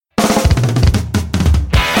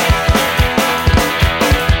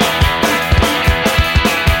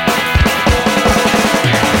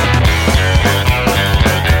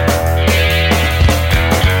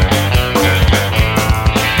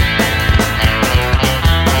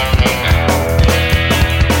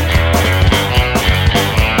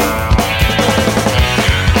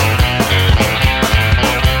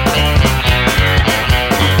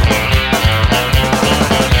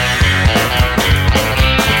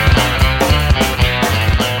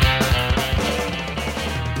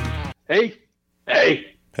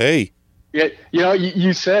Hey. Yeah,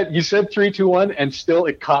 you said 3, 2, 1, and still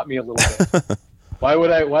it caught me a little bit. Why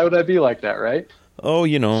would I be like that, right? Oh,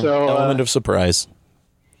 So element of surprise.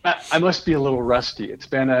 I must be a little rusty. It's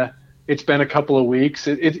been a couple of weeks.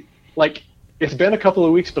 It's been a couple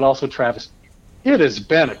of weeks, but also Travis, it has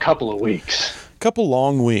been a couple of weeks. Couple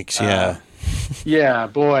long weeks, yeah. Yeah,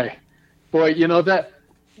 boy, the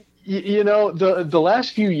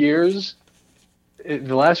last few years.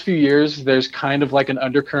 The last few years, there's kind of like an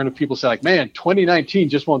undercurrent of people say, like, man, 2019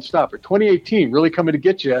 just won't stop, or 2018 really coming to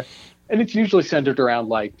get you. And it's usually centered around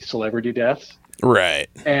like celebrity deaths. Right.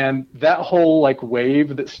 And that whole like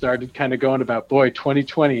wave that started kind of going about, boy,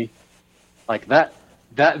 2020, like that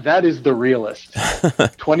is the realist.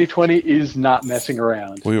 2020 is not messing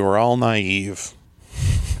around. We were all naive.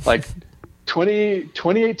 Like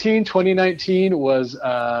 2018, 2019 was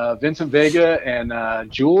Vincent Vega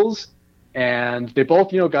and Jules. And they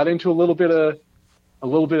both, got into a little bit of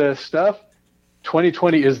stuff.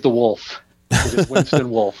 2020 is the wolf. It is Winston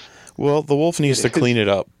Wolf. Well, the wolf needs to clean it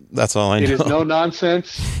up. That's all I know. It is no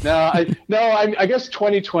nonsense. No, I guess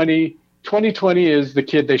 2020 is the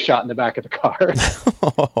kid they shot in the back of the car.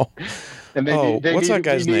 And what's that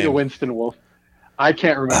guy's name? A Winston Wolf. I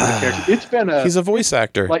can't remember the character. It's been he's a voice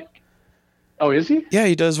actor. Oh, is he? Yeah,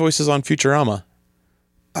 he does voices on Futurama.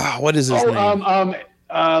 What is his name?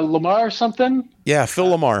 Lamar something? Yeah, Phil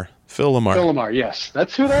Lamar. Phil Lamar, yes.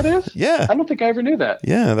 That's who that is? Yeah. I don't think I ever knew that.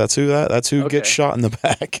 Yeah, that's who gets shot in the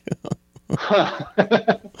back.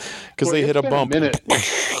 Because they hit a bump.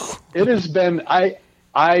 It has been I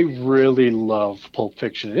really love Pulp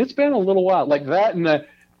Fiction. It's been a little while. Like that and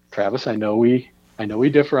Travis, I know we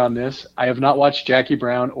differ on this. I have not watched Jackie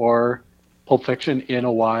Brown or Pulp Fiction in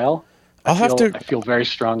a while. I feel very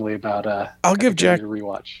strongly about. I'll give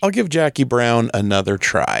Jackie Brown another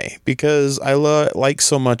try because I like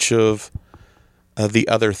so much of the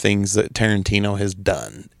other things that Tarantino has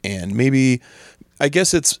done, and maybe I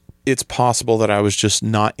guess it's possible that I was just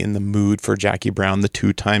not in the mood for Jackie Brown the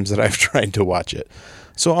 2 times that I've tried to watch it.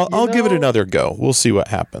 So I'll give it another go. We'll see what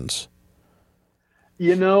happens.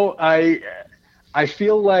 I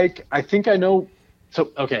feel like I think I know.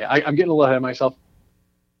 So okay, I'm getting a little ahead of myself.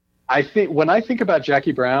 I think when I think about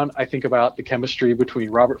Jackie Brown, I think about the chemistry between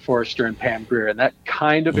Robert Forster and Pam Grier, and that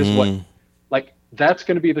kind of is what, like, that's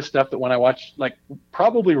going to be the stuff that when I watch, like,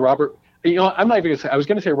 probably Robert. I'm not even going to say. I was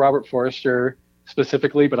going to say Robert Forster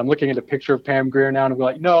specifically, but I'm looking at a picture of Pam Grier now, and I'm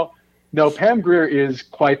like, no, Pam Grier is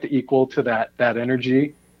quite the equal to that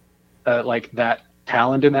energy, like that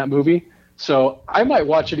talent in that movie. So I might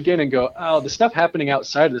watch it again and go, oh, the stuff happening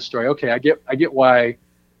outside of the story. Okay, I get why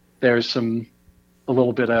there's a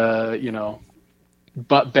little bit of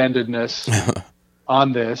butt bendedness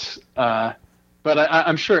on this, but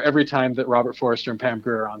I'm sure every time that Robert Forster and Pam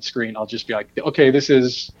Grier are on screen, I'll just be like, okay, this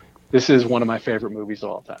is one of my favorite movies of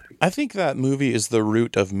all time. I think that movie is the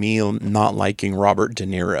root of me not liking Robert De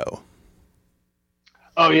Niro.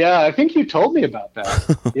 Oh yeah, I think you told me about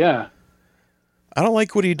that. Yeah. I don't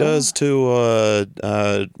like what he does to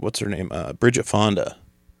what's her name, Bridget Fonda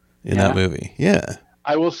in that movie. Yeah.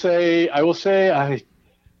 I will say I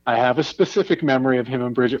have a specific memory of him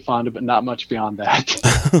and Bridget Fonda, but not much beyond that.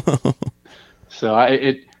 So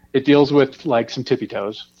it deals with like some tippy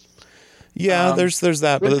toes. Yeah, there's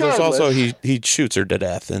that, but there's also he shoots her to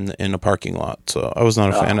death in a parking lot. So I was not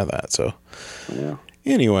a fan of that. So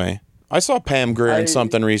anyway, I saw Pam Grier in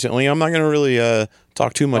something recently. I'm not going to really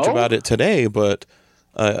talk too much about it today, but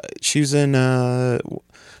she's in.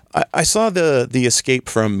 I saw the Escape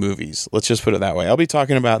from movies. Let's just put it that way. I'll be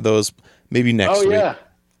talking about those maybe next week. Yeah.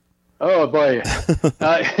 Oh boy.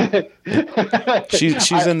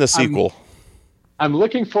 She's in the sequel. I'm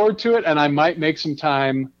looking forward to it, and I might make some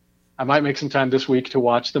time. This week to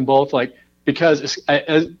watch them both, like, because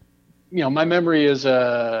my memory is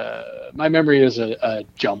a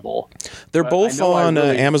jumble. They're both on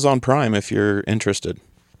Amazon Prime if you're interested.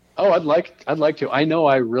 Oh, I'd like to. I know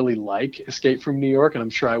I really like Escape from New York, and I'm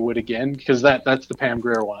sure I would again because that's the Pam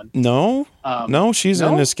Grier one. No, she's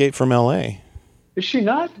in Escape from L.A. Is she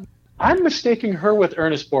not? I'm mistaking her with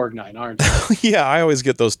Ernest Borgnine, aren't I? Yeah, I always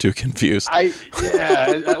get those two confused.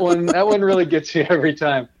 That one really gets me every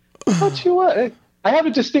time. But you what? I have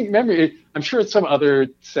a distinct memory. I'm sure it's some other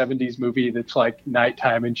 70s movie that's like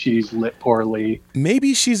nighttime and she's lit poorly.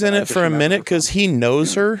 Maybe she's in it for a minute because he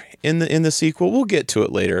knows her in the sequel. We'll get to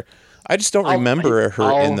it later. I just don't remember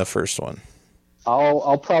her in the first one.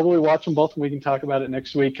 I'll probably watch them both and we can talk about it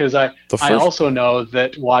next week because I also know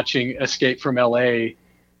that watching Escape from LA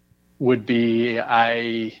would be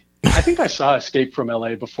I think I saw Escape from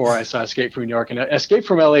LA before I saw Escape from New York, and Escape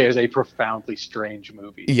from LA is a profoundly strange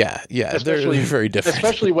movie. Yeah, they're very different.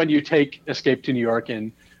 Especially when you take Escape to New York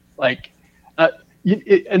and like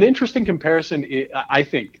an interesting comparison. I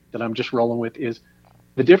think that I'm just rolling with is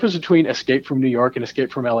the difference between Escape from New York and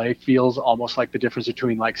Escape from LA feels almost like the difference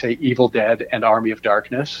between, like, say, Evil Dead and Army of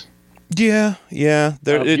Darkness. Yeah.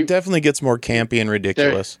 It definitely gets more campy and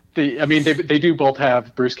ridiculous. They do both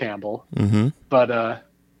have Bruce Campbell, but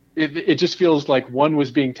it just feels like one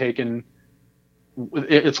was being taken.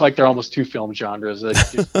 It's like they're almost two film genres.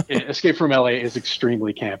 Escape from LA is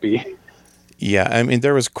extremely campy. Yeah, I mean,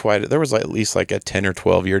 there was at least like a 10 or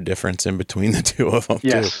 12 year difference in between the two of them.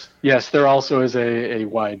 Yes, there also is a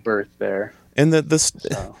wide berth there. And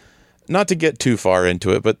not to get too far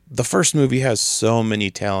into it, but the first movie has so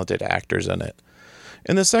many talented actors in it,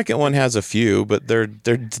 and the second one has a few, but they're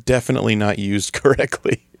definitely not used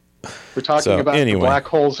correctly. We're talking about the Black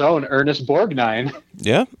Hole Zone, Ernest Borgnine.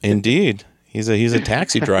 Yeah, indeed, he's a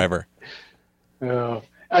taxi driver.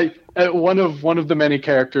 One of the many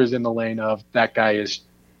characters in the lane of that guy is,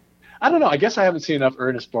 I don't know. I guess I haven't seen enough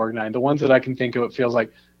Ernest Borgnine. The ones that I can think of, it feels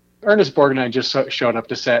like Ernest Borgnine just showed up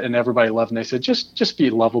to set and everybody loved him. They said, just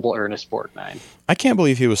be lovable Ernest Borgnine. I can't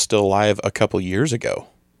believe he was still alive a couple years ago.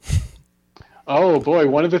 Oh boy,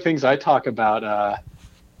 one of the things I talk about.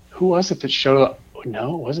 Who was it that showed up?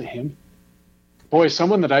 No, it wasn't him. Boy,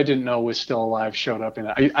 someone that I didn't know was still alive showed up in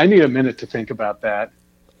it. I need a minute to think about that.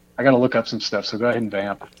 I got to look up some stuff, so go ahead and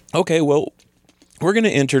vamp. Okay, well, we're going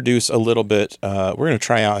to introduce a little bit. We're going to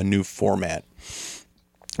try out a new format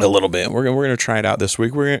a little bit. We're going to try it out this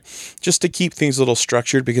week. We're gonna, just to keep things a little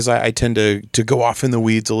structured, because I tend to go off in the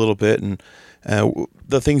weeds a little bit, and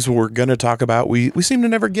the things we're going to talk about, we seem to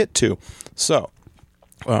never get to. So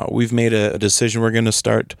we've made a decision. We're going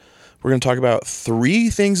to talk about 3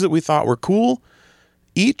 things that we thought were cool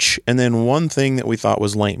each, and then 1 thing that we thought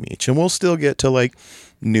was lame each. And we'll still get to like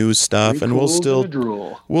news stuff, and we'll still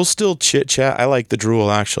chit chat. I like the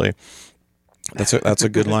drool, actually. That's a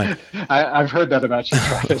good line. I've heard that about you,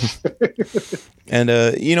 Travis. And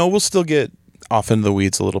we'll still get off into the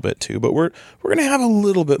weeds a little bit too, but we're gonna have a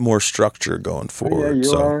little bit more structure going forward.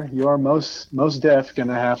 Yeah, you are most def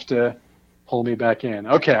gonna have to pull me back in.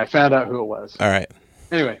 Okay, I found out who it was. All right.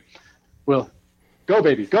 Anyway, well, go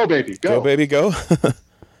baby, go. Go baby, go.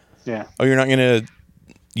 Yeah. Oh, you're not gonna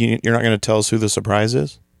tell us who the surprise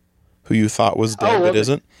is? Who you thought was dead but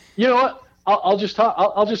isn't? You know what? I'll just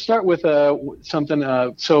start with something.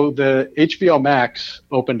 So the HBO Max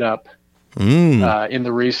opened up in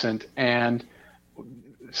the recent, and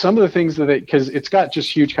some of the things that because it's got just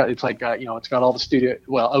huge. It's like it's got all the studio.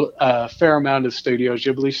 Well, a fair amount of Studio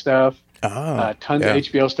Ghibli stuff. Tons of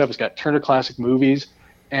HBO stuff. It's got Turner Classic Movies,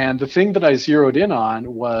 and the thing that I zeroed in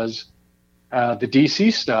on was the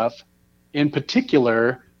DC stuff. In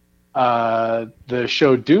particular, the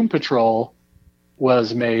show Doom Patrol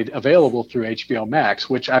was made available through HBO Max,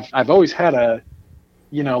 which I've always had a,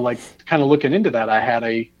 kind of looking into that. I had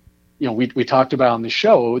we talked about on the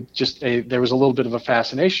show, there was a little bit of a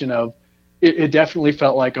fascination of, it definitely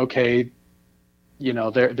felt like, okay,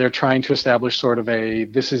 they're trying to establish sort of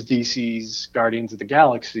this is DC's Guardians of the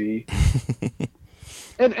Galaxy.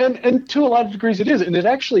 and to a lot of degrees it is. And it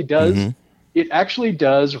actually does,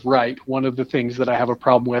 right. One of the things that I have a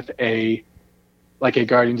problem with a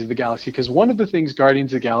Guardians of the Galaxy, because one of the things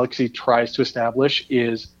Guardians of the Galaxy tries to establish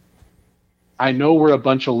is, I know we're a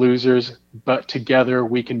bunch of losers, but together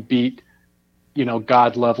we can beat, these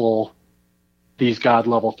God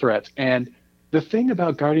level threats. And the thing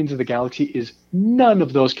about Guardians of the Galaxy is none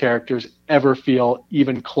of those characters ever feel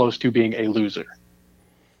even close to being a loser.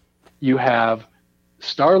 You have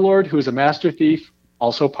Star-Lord, who is a master thief,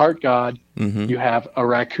 also part God. Mm-hmm. You have a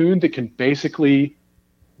raccoon that can basically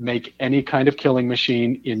make any kind of killing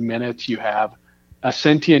machine in minutes. You have a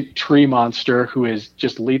sentient tree monster who is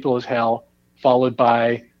just lethal as hell, followed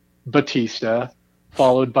by Batista,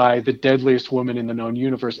 followed by the deadliest woman in the known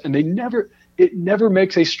universe. And it never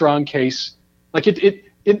makes a strong case. Like it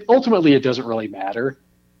ultimately it doesn't really matter,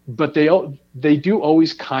 but they do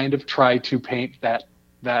always kind of try to paint that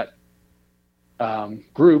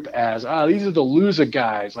group as, these are the loser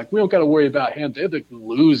guys. Like, we don't got to worry about him. They're the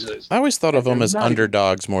losers. I always thought of them as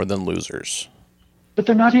underdogs more than losers. But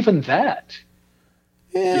they're not even that.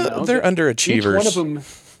 Yeah, they're underachievers.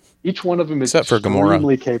 Each one of them is except for Gamora.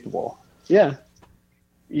 Extremely capable. Yeah.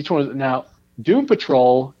 Each one. Now, Doom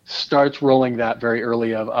Patrol starts rolling that very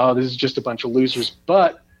early of, this is just a bunch of losers.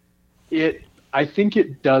 But I think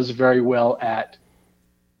it does very well at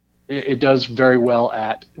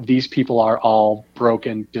these people are all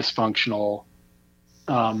broken, dysfunctional,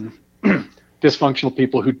 dysfunctional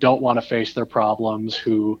people who don't want to face their problems,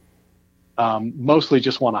 who mostly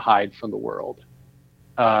just want to hide from the world.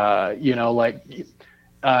 The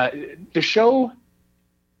show,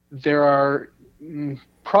 there are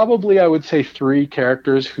probably, I would say, 3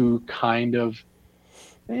 characters who kind of,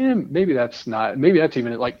 maybe that's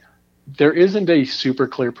even it. Like, there isn't a super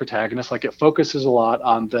clear protagonist. Like, it focuses a lot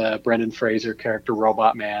on the Brendan Fraser character,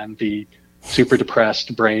 Robot Man, the super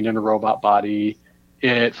depressed brain in a robot body.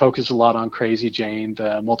 It focuses a lot on Crazy Jane,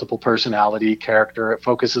 the multiple personality character. It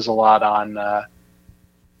focuses a lot on,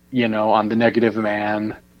 on the Negative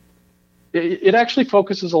Man. It actually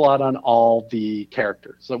focuses a lot on all the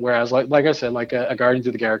characters. Whereas, like I said, like a Guardians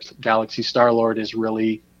of the Galaxy, Star-Lord is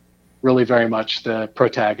really, really very much the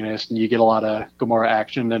protagonist, and you get a lot of Gamora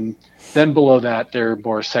action. And then below that, there are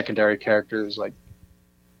more secondary characters, like,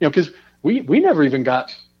 because we never even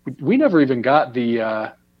got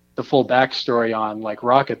the full backstory on, like,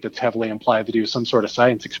 Rocket that's heavily implied to do some sort of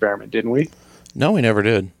science experiment, didn't we? No, we never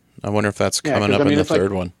did. I wonder if that's coming up in the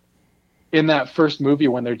third one. In that first movie,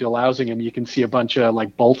 when they're delousing him, you can see a bunch of,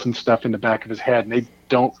 like, bolts and stuff in the back of his head, and they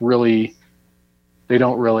don't really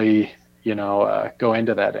go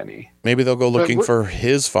into that any. Maybe they'll go looking for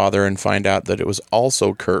his father and find out that it was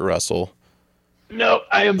also Kurt Russell. No,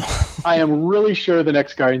 I am really sure the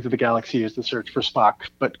next Guardians of the Galaxy is the search for Spock,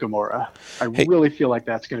 but Gamora. I really feel like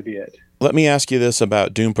that's going to be it. Let me ask you this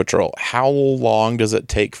about Doom Patrol. How long does it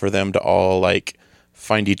take for them to all, like,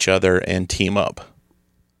 find each other and team up?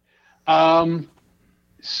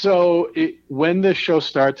 So when the show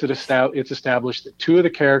starts, it's established that 2 of the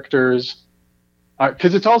characters are,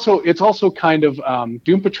 because it's also kind of,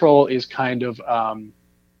 Doom Patrol is kind of,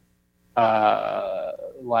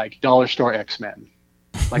 like dollar store X-Men.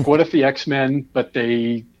 Like, what if the X-Men, but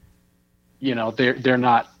they're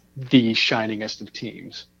not the shiningest of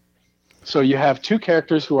teams. So you have 2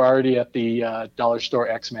 characters who are already at the dollar store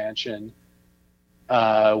X Mansion,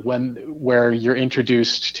 where you're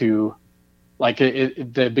introduced to, like,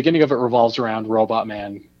 the beginning of it revolves around Robot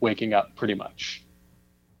Man waking up, pretty much.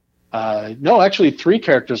 No, actually, 3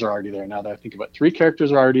 characters are already there. Now that I think about it, 3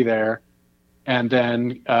 characters are already there, and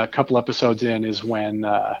then a couple episodes in is when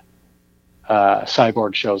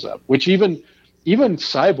Cyborg shows up. Which even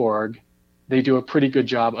Cyborg, they do a pretty good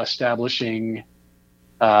job establishing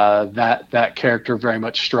that character very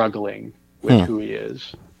much struggling with who he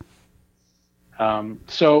is.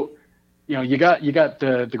 So, you got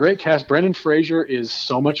the great cast. Brendan Fraser is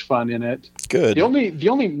so much fun in it. Good. The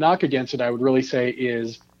only knock against it, I would really say,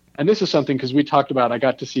 is, and this is something, because we talked about, I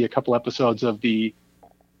got to see a couple episodes of the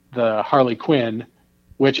Harley Quinn,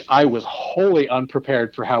 which I was wholly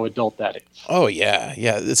unprepared for how adult that is. Oh yeah,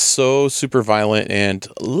 it's so super violent and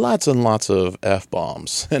lots of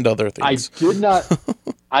F-bombs and other things. I did not.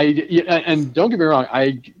 And don't get me wrong.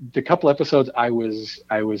 The couple episodes I was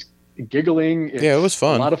giggling. It was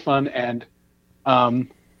fun. A lot of fun, and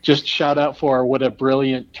just shout out for what a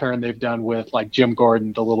brilliant turn they've done with, like, Jim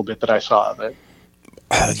Gordon, the little bit that I saw of it.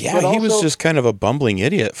 He was just kind of a bumbling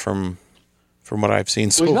idiot from what I've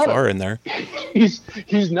seen so far in there.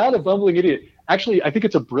 He's not a bumbling idiot. Actually, I think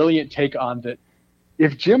it's a brilliant take on that.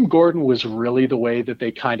 If Jim Gordon was really the way that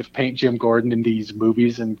they kind of paint Jim Gordon in these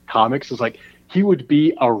movies and comics, is like, he would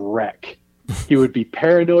be a wreck. He would be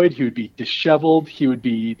paranoid. He would be disheveled. He would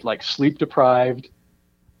be, like, sleep deprived,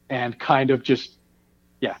 and kind of just,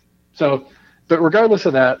 yeah. So, but regardless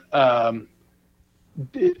of that,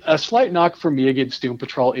 a slight knock for me against Doom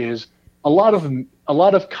Patrol is a lot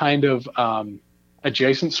of kind of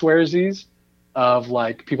adjacent swearsies of,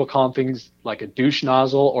 like, people calling things like a douche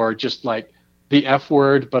nozzle, or just, like, the F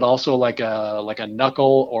word, but also like a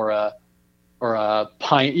knuckle or a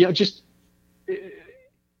pint. Just,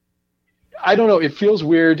 I don't know. It feels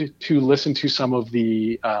weird to listen to some of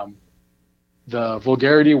the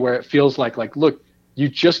vulgarity, where it feels like, look, you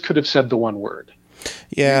just could have said the one word.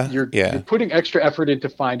 Yeah, you're putting extra effort into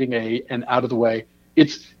finding an out of the way.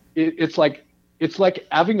 It's like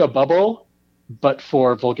having a bubble, but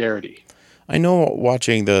for vulgarity. I know,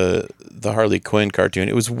 watching the Harley Quinn cartoon,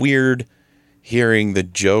 it was weird hearing the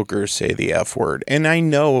Joker say the F word. And I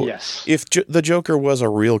know, yes, if the Joker was a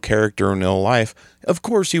real character in real life, of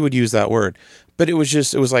course he would use that word. But it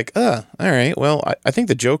was like, all right, well, I think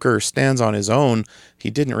the Joker stands on his own.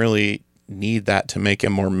 He didn't really need that to make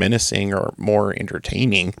him more menacing or more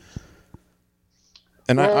entertaining.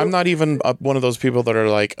 And I'm not even one of those people that are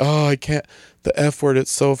like, oh, I can't, the F word,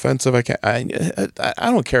 it's so offensive. I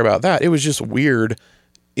don't care about that. It was just weird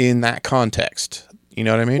in that context. You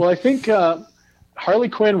know what I mean? Well, I think Harley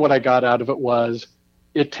Quinn, what I got out of it was,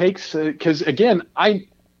 it takes, because again, I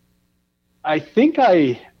think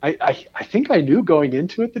I I think I knew going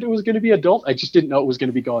into it that it was going to be adult. I just didn't know it was going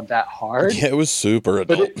to be going that hard. Yeah, it was super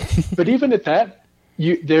adult. But even at that,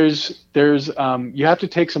 you have to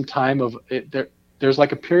take some time of it. There's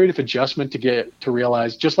like a period of adjustment to get to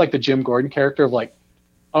realize, just like the Jim Gordon character of like,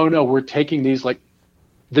 oh no, we're taking these, like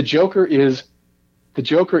the Joker is a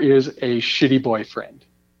shitty boyfriend.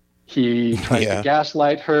 He tries to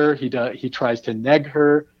gaslight her. He tries to neg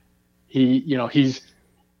her. He's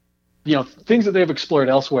things that they've explored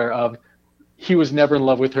elsewhere of, he was never in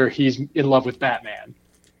love with her. He's in love with Batman.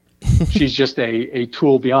 She's just a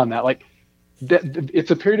tool beyond that. Like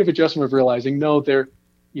it's a period of adjustment of realizing, no, they're,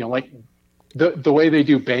 like the way they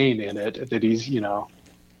do Bane in it, that he's,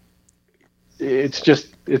 it's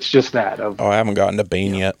just that of, I haven't gotten to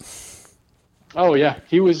Bane yet. Oh yeah.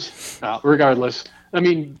 He was, regardless. I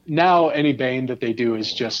mean, now any Bane that they do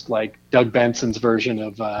is just like Doug Benson's version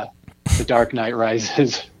of, The Dark Knight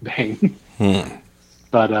Rises Bane.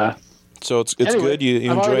 But so it's anyway, good.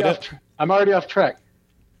 You enjoyed it? I'm already off track.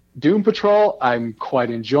 Doom Patrol, I'm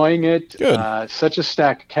quite enjoying it. Good. Such a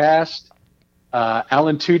stacked cast.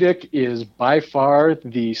 Alan Tudyk is by far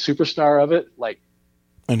the superstar of it. Like,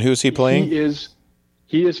 and who's he playing?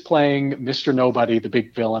 He is playing Mr. Nobody, the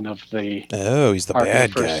big villain of the. Oh, he's the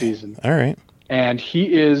bad guy. Season. All right. And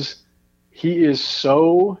he is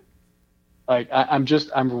so. Like I'm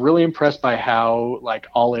really impressed by how like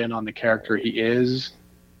all in on the character he is.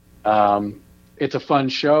 It's a fun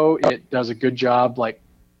show. It does a good job. Like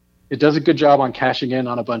it does a good job on cashing in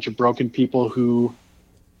on a bunch of broken people who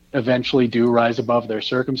eventually do rise above their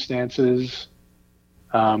circumstances.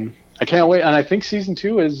 I can't wait. And I think season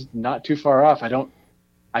 2 is not too far off.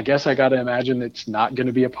 I guess I got to imagine it's not going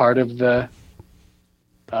to be a part of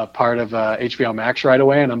HBO Max right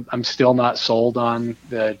away, and I'm still not sold on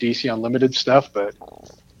the DC Unlimited stuff, but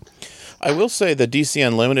I will say the DC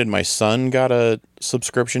Unlimited, my son got a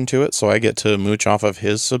subscription to it, so I get to mooch off of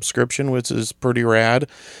his subscription, which is pretty rad.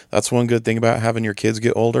 That's one good thing about having your kids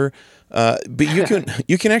get older. But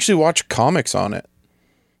you can actually watch comics on it.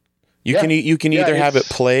 You can either have it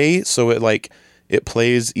play, so it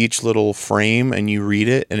plays each little frame and you read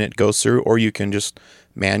it and it goes through, or you can just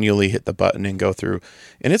manually hit the button and go through.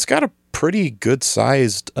 And it's got a pretty good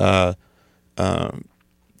sized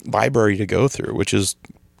library to go through, which is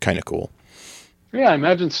kind of cool. Yeah, I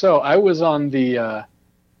imagine so. I was on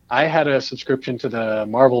I had a subscription to the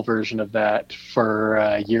Marvel version of that for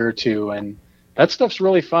a year or two, and that stuff's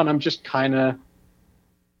really fun. I'm just kind of,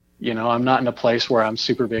 I'm not in a place where I'm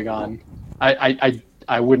super big on.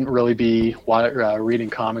 I wouldn't really be reading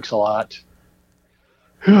comics a lot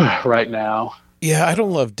right now. Yeah, I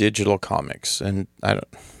don't love digital comics, and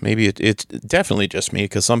maybe it's definitely just me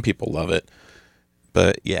because some people love it,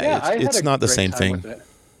 but it's not the same thing.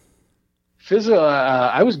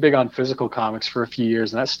 I was big on physical comics for a few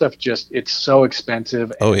years, and that stuff it's so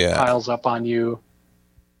expensive. And it piles up on you.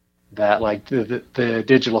 That like the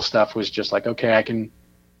digital stuff was just like, okay,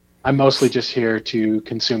 I'm mostly just here to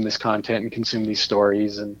consume this content and consume these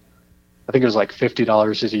stories, and I think it was like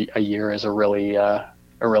 $50 a year as a really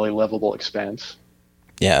livable expense.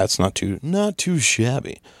 Yeah, it's not too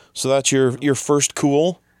shabby. So that's your first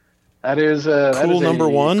cool. That is number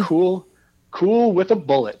one. Cool with a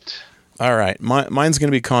bullet. All right, mine's going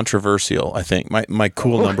to be controversial. I think my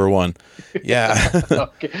cool number one. Yeah.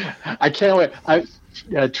 Okay. I can't wait.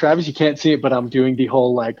 Travis, you can't see it, but I'm doing the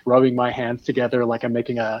whole like rubbing my hands together like I'm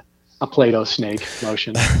making a Play-Doh snake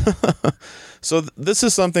motion. So this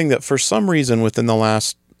is something that for some reason within the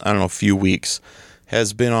last few weeks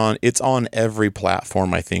has been it's on every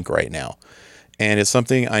platform I think right now, and it's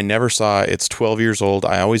something I never saw. It's 12 years old.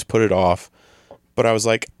 I always put it off, but I was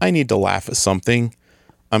like, I need to laugh at something.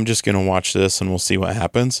 I'm just gonna watch this and we'll see what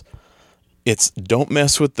happens. It's Don't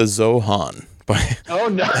Mess with the Zohan by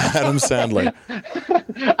Adam Sandler.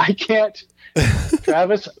 I can't.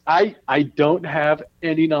 Travis, I don't have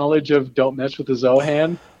any knowledge of Don't Mess with the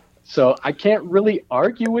Zohan, so I can't really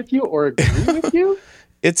argue with you or agree with you.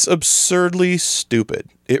 It's absurdly stupid.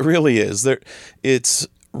 It really is. It's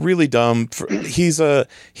really dumb. He's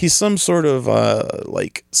some sort of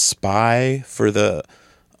like spy for the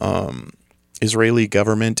Israeli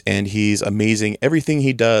government, and he's amazing. Everything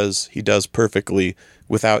he does perfectly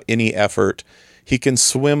without any effort. He can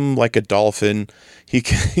swim like a dolphin. He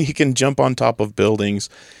can jump on top of buildings.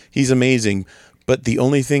 He's amazing. But the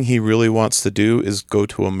only thing he really wants to do is go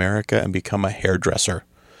to America and become a hairdresser.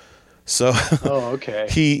 So okay.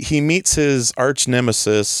 he meets his arch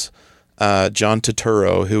nemesis, John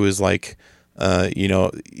Turturro, who is like,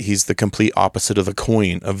 he's the complete opposite of the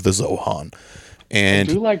coin of the Zohan. And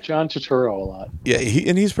I do like John Turturro a lot. Yeah,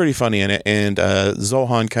 he's pretty funny in it. And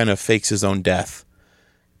Zohan kind of fakes his own death.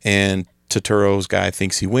 and Turturro's guy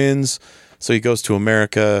thinks he wins. So he goes to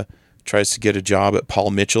America, tries to get a job at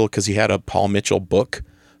Paul Mitchell because he had a Paul Mitchell book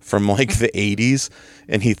from like the 80s,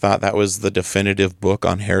 and he thought that was the definitive book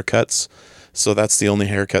on haircuts. So that's the only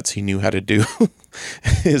haircuts he knew how to do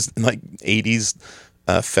is like 80s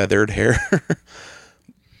feathered hair.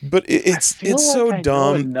 But it's so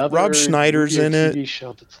dumb. Rob Schneider's in it. TV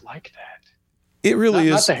show that's like that. It really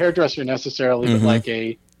is not the hairdresser necessarily, but like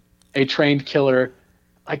a trained killer.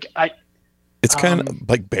 It's kind of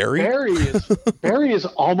like Barry. Barry is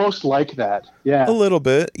almost like that. Yeah, a little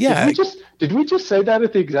bit. Yeah. Did we just say that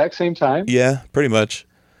at the exact same time? Yeah, pretty much.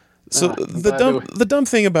 So the dumb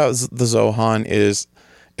thing about the Zohan is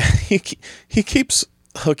he keeps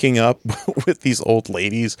hooking up with these old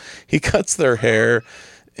ladies. He cuts their hair,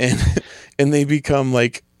 and they become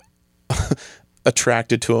like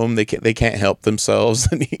attracted to him. They can't help themselves,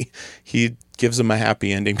 and he gives them a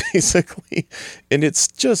happy ending basically. And it's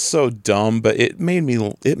just so dumb, but it made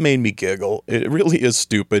me giggle. It really is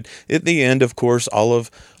stupid. At the end, of course, all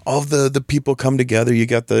of the people come together. You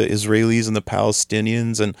got the Israelis and the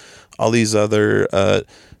Palestinians and all these other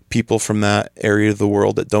people from that area of the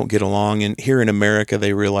world that don't get along. And here in America,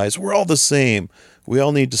 they realize we're all the same. We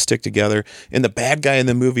all need to stick together. And the bad guy in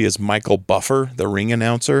the movie is Michael Buffer, the ring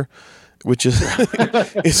announcer, which is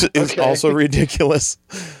is also ridiculous.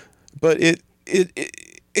 But it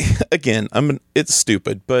again, it's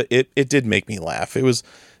stupid, but it did make me laugh. It was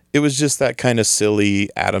just that kind of silly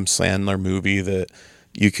Adam Sandler movie that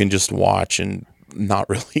you can just watch and not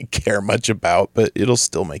really care much about, but it'll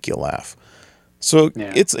still make you laugh. So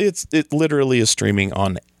it literally is streaming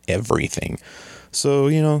on everything. So,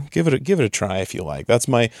 give it a try if you like. That's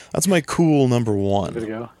my cool number one. There we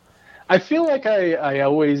go. I feel like I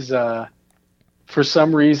always for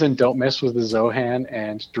some reason don't mess with the Zohan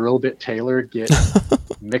and Drill Bit Taylor get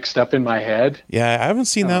mixed up in my head. Yeah, I haven't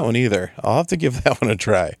seen that one either. I'll have to give that one a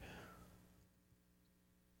try.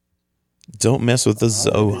 Don't mess with the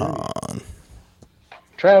Zohan.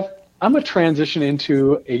 Trav, I'm going to transition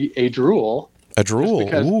into a drool. A drool?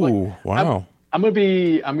 Because, ooh, wow. I'm going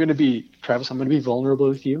to be, Travis, I'm going to be vulnerable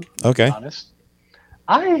with you. Okay. Honest.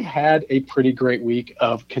 I had a pretty great week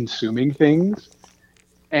of consuming things.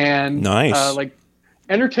 And nice. Like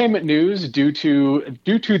entertainment news due to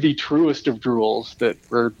the truest of drools that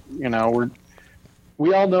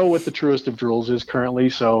we all know what the truest of drools is currently.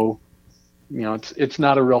 So, it's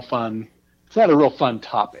not a real fun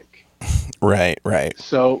topic. Right.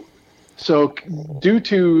 So due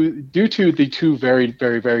to the two very,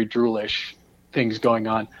 very, very droolish things going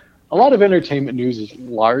on, a lot of entertainment news is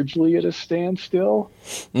largely at a standstill.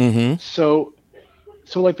 Mm-hmm. So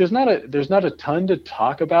like there's not a ton to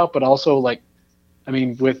talk about, but also like, I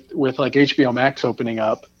mean, with like HBO Max opening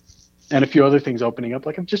up and a few other things opening up,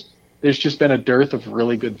 like there's just been a dearth of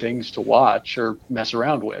really good things to watch or mess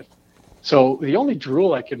around with. So the only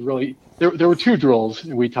drool I could really, there were two drools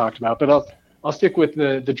we talked about, but I'll stick with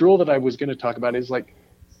the drool that I was going to talk about is like,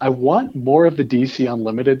 I want more of the DC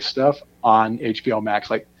Unlimited stuff on HBO Max,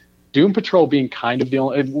 like Doom Patrol being kind of the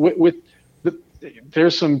only,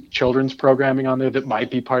 there's some children's programming on there that might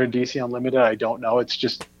be part of DC Unlimited. I don't know. It's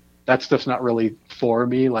just, that stuff's not really for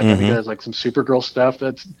me. Like I think there's like some Supergirl stuff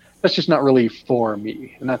that's just not really for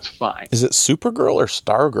me, and that's fine. Is it Supergirl or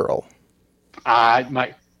Stargirl?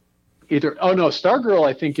 Stargirl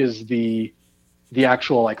I think is the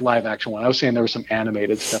actual like live action one. I was saying there was some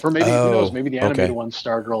animated stuff, or maybe who knows, maybe the animated one's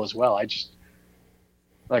Stargirl as well. I just,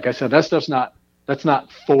 like I said, that's not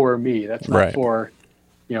for me. That's not for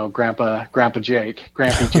Grandpa Jake,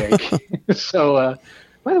 Grampy Jake. So,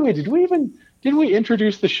 by the way, did we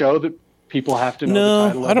introduce the show that people have to know?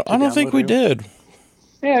 No, the title I don't think we did.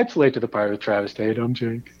 Yeah, it's late to the party with Travis Tate. I'm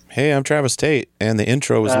Jake. Hey, I'm Travis Tate, and the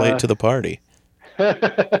intro was late to the party.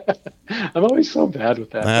 I'm always so bad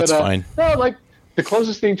with that. That's fine. No, like the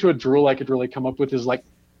closest thing to a drool I could really come up with is like,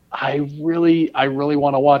 I really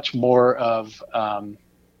want to watch more of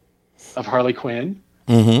Harley Quinn.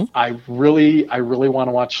 Mm-hmm. I really want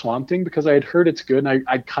to watch Swamp Thing because I had heard it's good, and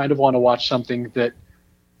I kind of want to watch something that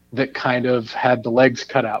kind of had the legs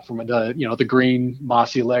cut out from the green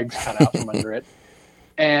mossy legs cut out from under it.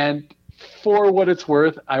 And for what it's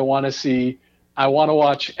worth, I want to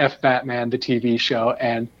watch F Batman the TV show,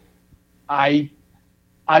 and I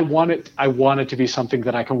want it to be something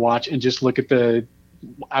that I can watch and just look at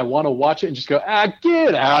I want to watch it and just go,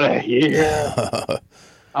 get out of here.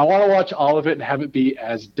 I want to watch all of it and have it be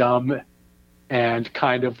as dumb and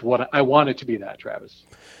kind of what I want it to be. That, Travis.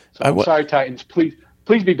 So I'm sorry, Titans. Please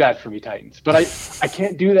be bad for me, Titans. But I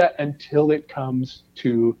can't do that until it comes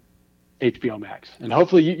to HBO Max. And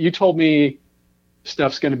hopefully you told me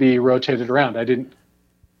stuff's going to be rotated around. I didn't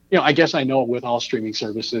I guess I know with all streaming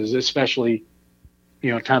services, especially,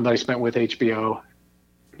 time that I spent with HBO,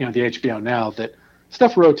 the HBO Now, that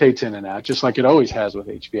stuff rotates in and out, just like it always has with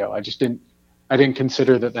HBO. I didn't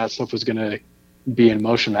consider that stuff was going to be in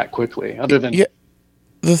motion that quickly, other than,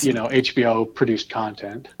 HBO produced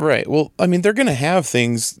content. Right. Well, I mean, they're going to have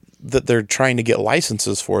things that they're trying to get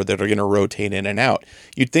licenses for that are going to rotate in and out.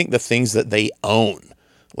 You'd think the things that they own,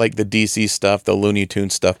 like the DC stuff, the Looney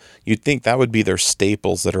Tunes stuff, you'd think that would be their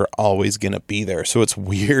staples that are always going to be there. So it's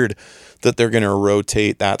weird that they're going to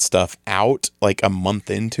rotate that stuff out like a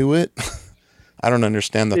month into it. I don't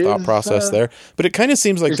understand the thought process there, but it kind of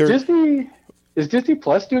seems like is Disney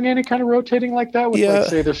Plus doing any kind of rotating like that with, like,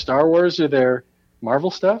 say, their Star Wars or their Marvel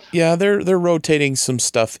stuff? Yeah, they're rotating some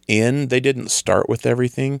stuff in. They didn't start with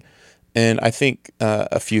everything, and I think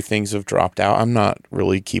a few things have dropped out. I'm not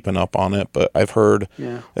really keeping up on it, but I've heard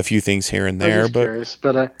a few things here and there.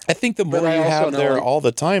 But I think the more you have there all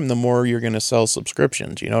the time, the more you're going to sell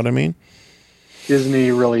subscriptions. You know what I mean? Disney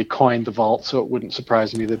really coined the vault, so it wouldn't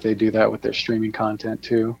surprise me that they do that with their streaming content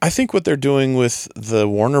too. I think what they're doing with the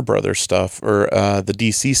Warner Brothers stuff, or the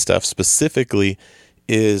DC stuff specifically,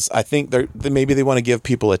 is I think maybe they want to give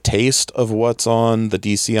people a taste of what's on the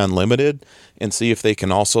DC Unlimited and see if they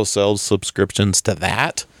can also sell subscriptions to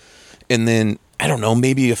that. And then, I don't know,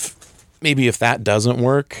 maybe if that doesn't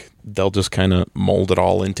work, they'll just kind of mold it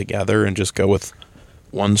all in together and just go with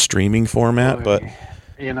one streaming format. But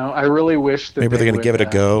I really wish that maybe they're going to give it a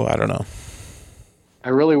go. I don't know. I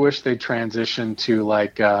really wish they transitioned to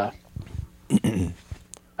like I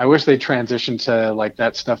wish they transitioned to like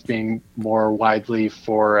that stuff being more widely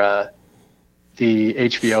for the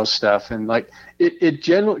HBO stuff, and like it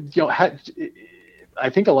generally,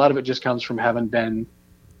 I think a lot of it just comes from having been,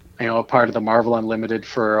 a part of the Marvel Unlimited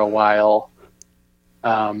for a while,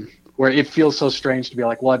 where it feels so strange to be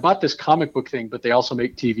like, well, I bought this comic book thing, but they also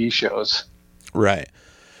make TV shows. Right.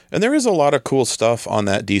 And there is a lot of cool stuff on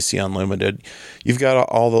that DC Unlimited. You've got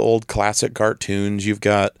all the old classic cartoons. You've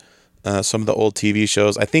got some of the old TV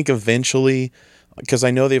shows. I think eventually, because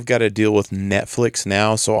I know they've got to deal with Netflix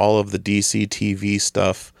now, so all of the DC TV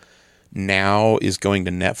stuff now is going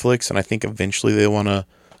to Netflix, and I think eventually they want to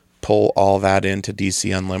pull all that into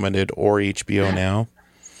DC Unlimited or HBO Now.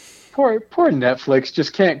 Poor Netflix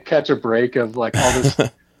just can't catch a break of like all this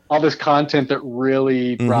all this content that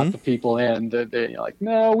really brought the people in. They're like,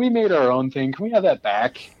 no, we made our own thing. Can we have that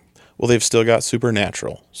back? Well, they've still got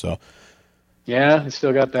Supernatural, so yeah, they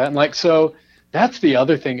still got that. And like, so that's the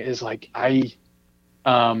other thing is like HBO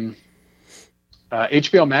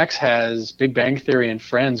Max has Big Bang Theory and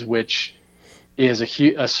Friends, which is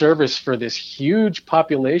a service for this huge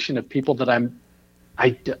population of people that I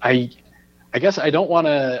guess I don't want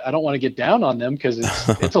to get down on them because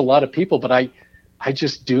it's a lot of people, but I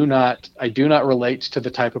just do not relate to the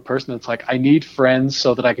type of person that's like, I need Friends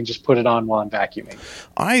so that I can just put it on while I'm vacuuming.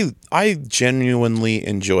 I genuinely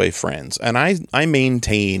enjoy Friends, and I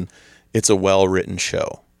maintain it's a well-written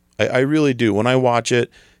show. I really do. When I watch it,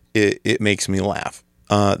 it makes me laugh.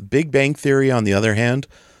 Big Bang Theory, on the other hand,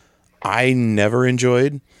 I never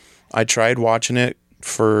enjoyed. I tried watching it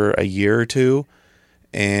for a year or two,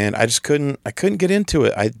 and I just couldn't get into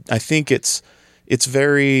it. I think it's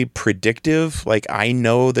very predictive. Like, I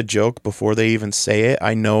know the joke before they even say it.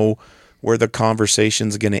 I know where the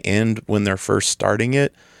conversation's going to end when they're first starting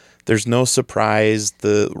it. There's no surprise.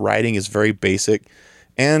 The writing is very basic.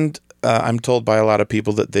 And I'm told by a lot of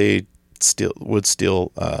people that they would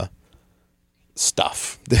steal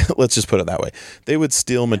stuff. Let's just put it that way. They would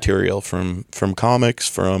steal material from comics,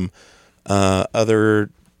 from other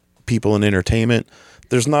people in entertainment.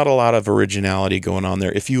 There's not a lot of originality going on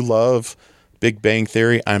there. If you love Big Bang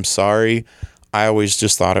Theory, I'm sorry. I always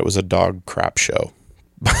just thought it was a dog crap show.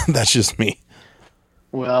 That's just me.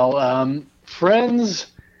 Well, Friends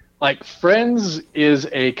is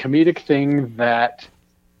a comedic thing that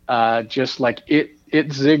just like it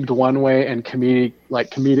zigged one way, and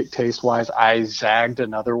comedic taste wise, I zagged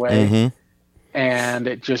another way, and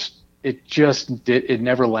it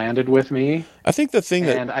never landed with me. I think the thing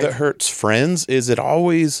that hurts Friends is it's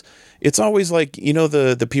always like,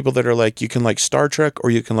 the people that are like, you can like Star Trek or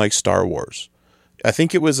you can like Star Wars. I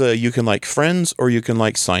think it was you can like Friends or you can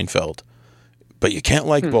like Seinfeld, but you can't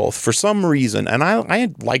like both for some reason. And I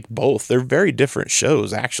like both. They're very different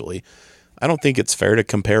shows, actually. I don't think it's fair to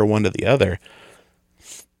compare one to the other.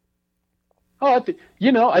 Oh,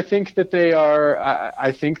 I think that they are.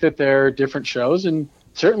 I think that they're different shows, and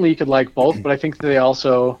certainly you could like both. But I think that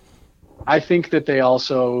they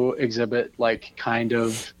also exhibit like kind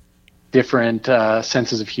of different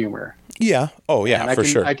senses of humor. Yeah. Oh, yeah, for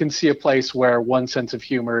sure. I can see a place where one sense of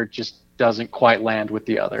humor just doesn't quite land with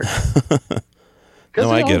the other.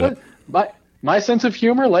 No, I get it. My sense of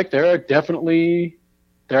humor, like there are definitely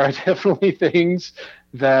things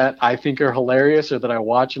that I think are hilarious or that I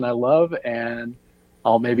watch and I love, and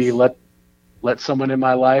I'll maybe let someone in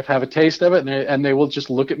my life have a taste of it, and they will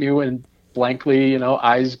just look at me and blankly,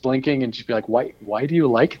 eyes blinking, and just be like, why do you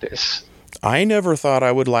like this? I never thought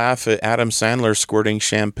I would laugh at Adam Sandler squirting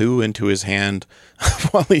shampoo into his hand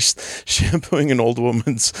while he's shampooing an old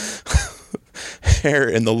woman's hair,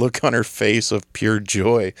 and the look on her face of pure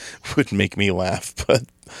joy would make me laugh, but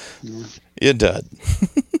it did.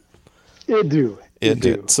 It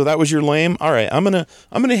do. So that was your lame? All right, I'm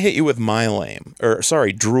gonna hit you with my lame. Or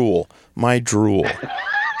sorry, drool. My drool.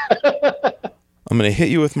 I'm gonna hit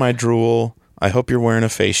you with my drool. I hope you're wearing a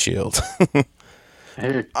face shield.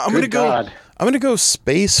 I'm gonna go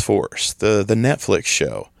Space Force, the Netflix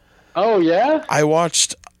show. Oh yeah? I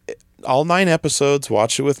watched all 9 episodes,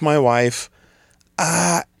 watched it with my wife.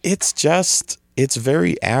 It's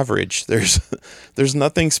very average. There's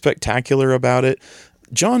nothing spectacular about it.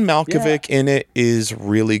 John Malkovich in it is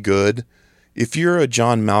really good. If you're a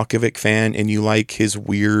John Malkovich fan and you like his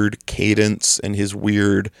weird cadence and his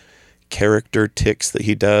weird character tics that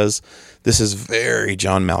he does, this is very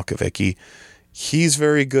John Malkovich-y. He's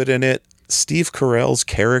very good in it. Steve Carell's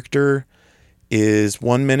character is,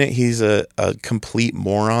 one minute he's a complete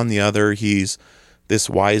moron, the other he's this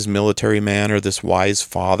wise military man or this wise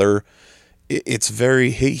father. He's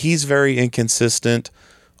very inconsistent.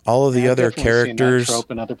 All of the other characters, seen that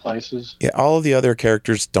trope in other places. Yeah, all of the other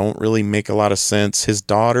characters don't really make a lot of sense. His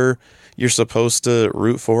daughter, you're supposed to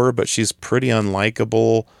root for her, but she's pretty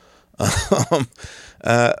unlikable.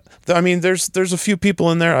 I mean, there's a few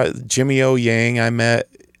people in there. Jimmy O Yang I met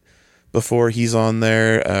before, he's on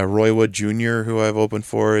there. Roy Wood Jr., who I've opened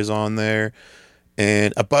for, is on there.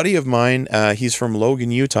 And a buddy of mine, he's from Logan,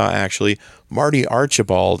 Utah, actually. Marty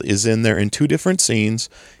Archibald is in there in 2 different scenes.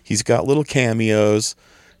 He's got little cameos.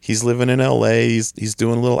 He's living in LA. He's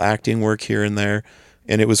doing a little acting work here and there.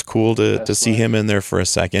 And it was cool to see him in there for a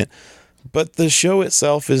second. But the show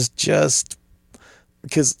itself is just...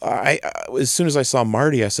 Because as soon as I saw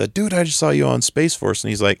Marty, I said, dude, I just saw you on Space Force. And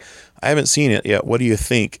he's like, I haven't seen it yet. What do you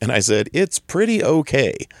think? And I said, it's pretty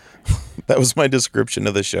okay. That was my description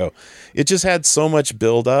of the show. It just had so much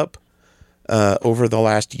build up over the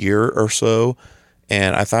last year or so.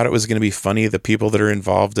 And I thought it was going to be funny. The people that are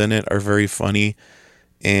involved in it are very funny.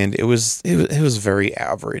 And it was very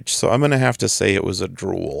average. So I'm going to have to say it was a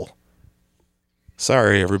drool.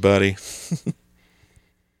 Sorry, everybody.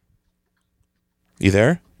 You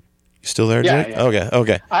there? You still there, Jake? Yeah.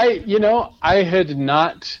 Okay. I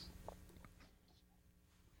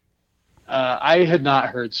had not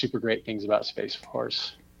heard super great things about Space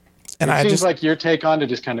Force. And it seems like your take on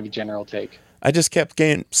it is kind of a general take. I just kept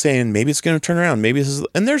saying maybe it's going to turn around.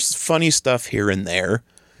 And there's funny stuff here and there,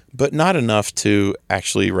 but not enough to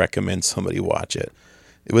actually recommend somebody watch it.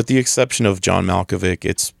 With the exception of John Malkovich,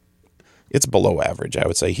 it's below average, I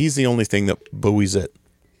would say. He's the only thing that buoys it.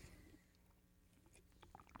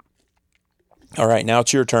 All right, now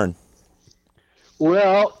it's your turn.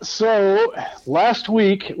 Well, so last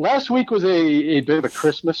week was a bit of a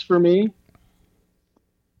Christmas for me.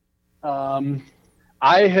 I'm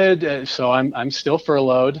still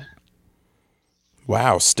furloughed.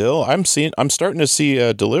 Wow, still? I'm starting to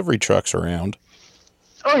see delivery trucks around.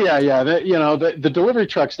 Oh yeah. The delivery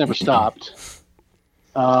trucks never stopped.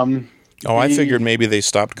 I figured maybe they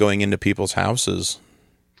stopped going into people's houses.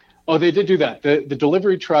 Oh, they did do that. The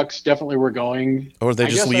delivery trucks definitely were going. Or they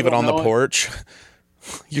just leave it on the porch.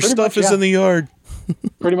 Your stuff is in the yard.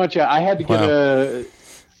 Pretty much, yeah. I had to get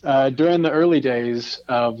during the early days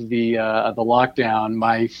of the lockdown,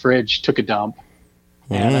 my fridge took a dump,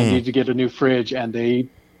 and I needed to get a new fridge, and they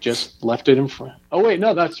just left it in front. Oh wait,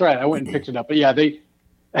 no, that's right. I went and picked it up. But yeah, they.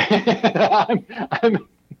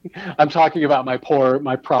 I'm talking about my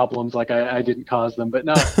problems, like I didn't cause them, but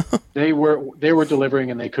no, they were delivering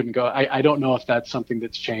and they couldn't go. I don't know if that's something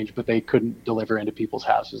that's changed, but they couldn't deliver into people's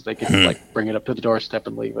houses. They could bring it up to the doorstep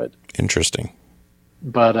and leave it. Interesting.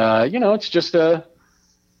 But it's just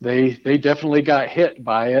they definitely got hit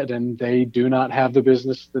by it, and they do not have the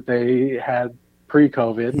business that they had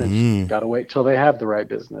pre-COVID, and got to wait till they have the right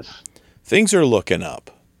business. Things are looking up,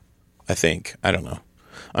 I think. I don't know.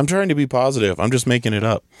 I'm trying to be positive. I'm just making it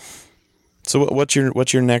up. So what's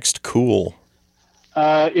your next cool?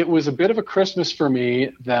 It was a bit of a Christmas for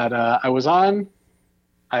me that I was on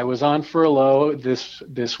furlough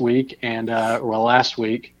this week and last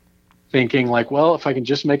week, thinking like, well, if I can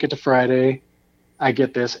just make it to Friday, I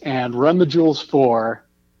get this. And Run the Jewels 4,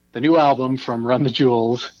 the new album from Run the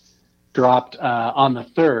Jewels, dropped on the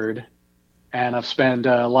 3rd, and I've spent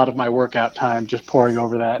a lot of my workout time just poring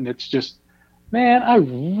over that, and it's just, man, I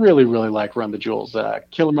really, really like Run the Jewels.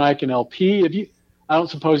 Killer Mike and LP. I don't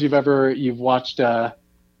suppose you've watched.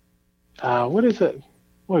 What is it?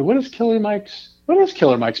 Wait, what is Killer Mike's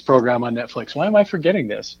program on Netflix? Why am I forgetting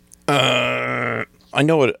this? I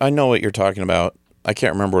know what you're talking about. I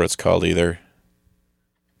can't remember what it's called either.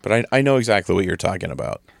 But I know exactly what you're talking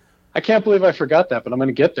about. I can't believe I forgot that, but I'm going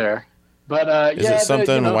to get there. But is it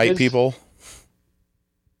something white people?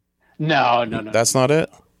 No. That's not it.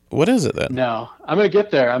 What is it then? No, I'm going to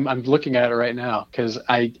get there. I'm looking at it right now because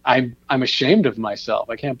I'm ashamed of myself.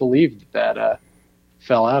 I can't believe that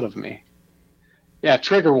fell out of me. Yeah,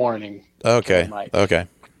 trigger warning. Okay. Okay.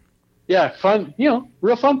 Yeah, fun.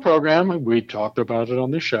 Real fun program. We talked about it on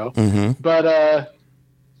this show, but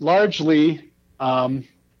largely.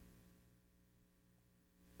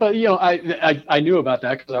 But I knew about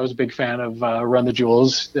that because I was a big fan of Run the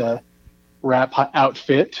Jewels, the rap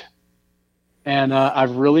outfit, and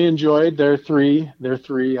I've really enjoyed their three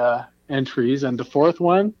entries. And the fourth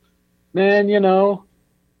one, man,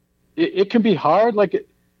 it can be hard.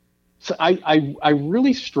 So I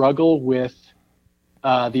really struggle with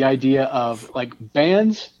the idea of like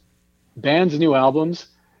bands' new albums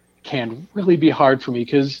can really be hard for me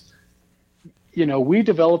because we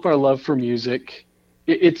develop our love for music.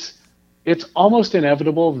 It's almost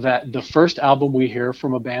inevitable that the first album we hear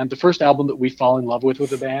from a band, the first album that we fall in love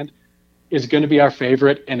with a band, is going to be our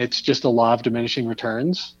favorite, and it's just a law of diminishing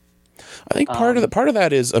returns. I think part of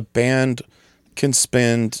that is a band can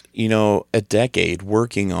spend a decade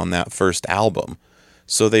working on that first album,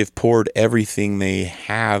 so they've poured everything they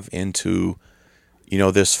have into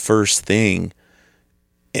this first thing,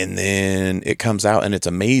 and then it comes out and it's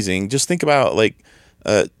amazing. Just think about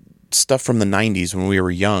stuff from the 90s when we were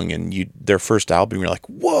young, and their first album, you're like,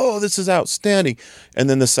 whoa, this is outstanding. And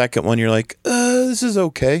then the second one, you're like, this is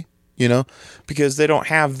okay, because they don't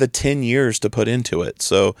have the 10 years to put into it.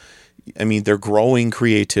 So, I mean, they're growing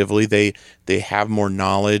creatively. They have more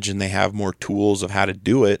knowledge and they have more tools of how to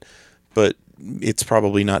do it, but it's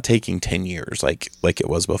probably not taking 10 years like it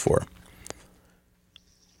was before.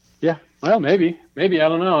 Yeah. Well, maybe, I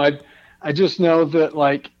don't know. I just know that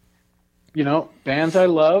bands I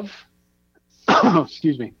love,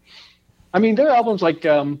 excuse me. I mean, there are albums like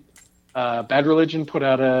Bad Religion put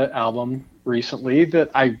out an album recently that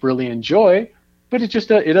I really enjoy, but it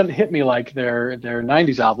doesn't hit me like their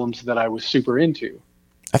 90s albums that I was super into.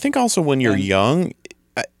 I think also when you're young,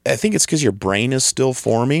 I think it's because your brain is still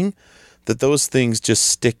forming that those things just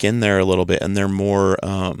stick in there a little bit, and they're more.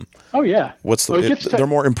 Oh yeah. They're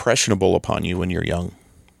more impressionable upon you when you're young.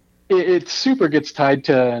 It super gets tied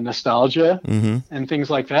to nostalgia and things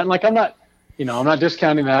like that. And I'm not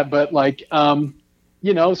discounting that, but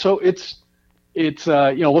so it's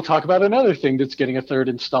we'll talk about another thing that's getting a third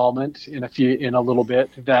installment in a little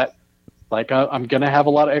bit that I'm going to have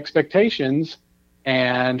a lot of expectations,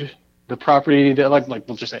 and the property that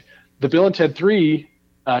we'll just say the Bill and Ted 3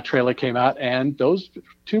 trailer came out, and those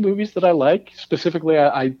two movies that I like specifically,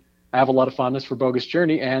 I have a lot of fondness for Bogus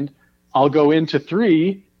Journey, and I'll go into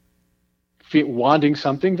 3 wanting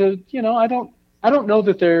something that I don't know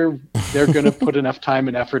that they're going to put enough time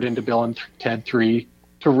and effort into Bill and Ted 3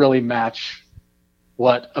 to really match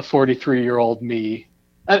what a 43-year-old me.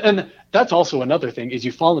 And that's also another thing is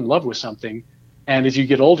you fall in love with something, and as you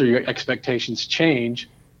get older, your expectations change,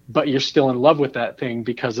 but you're still in love with that thing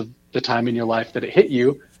because of the time in your life that it hit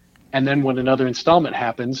you. And then when another installment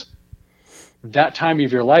happens, that time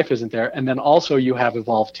of your life isn't there, and then also you have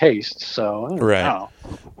evolved tastes. So right.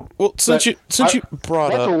 Well, since you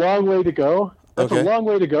brought that's up, a long way to go. That's okay. a long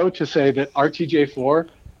way to go to say that RTJ4,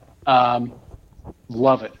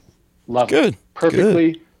 love it, Good.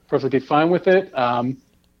 Perfectly fine with it.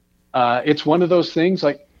 It's one of those things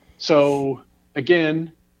so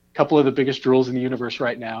again, a couple of the biggest rules in the universe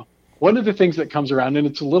right now. One of the things that comes around, and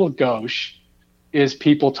it's a little gauche, is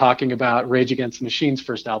people talking about Rage Against the Machine's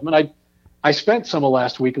first album, and I spent some of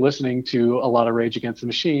last week listening to a lot of Rage Against the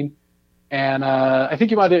Machine, and I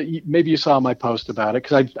think maybe you saw my post about it,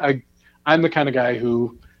 because I'm the kind of guy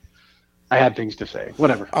who I had things to say.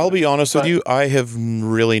 Whatever. I'll be honest with you, I have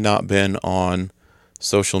really not been on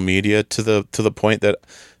social media to the point that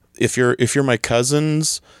if you're my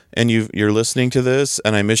cousins and you're listening to this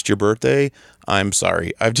and I missed your birthday, I'm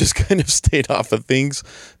sorry. I've just kind of stayed off of things.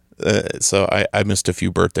 So I missed a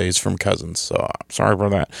few birthdays from cousins, so I'm sorry for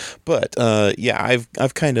that. But yeah,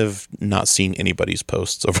 I've kind of not seen anybody's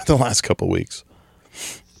posts over the last couple of weeks.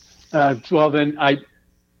 Well, then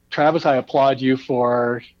Travis, I applaud you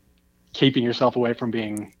for keeping yourself away from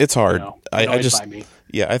being. It's hard. I just by me.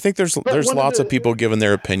 Yeah, I think there's lots of people giving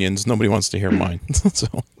their opinions. Nobody wants to hear mine. So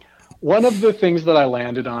one of the things that I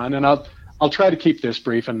landed on, and I'll try to keep this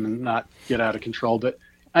brief and not get out of control, but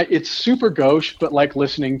it's super gauche, but like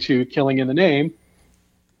listening to Killing in the Name,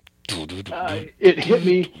 it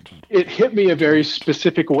hit me a very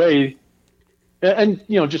specific way. And,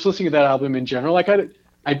 just listening to that album in general, like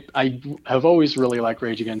I have always really liked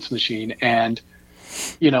Rage Against the Machine, and,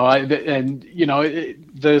 the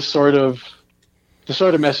sort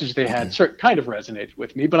of message they had kind of resonated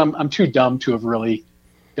with me, but I'm too dumb to have really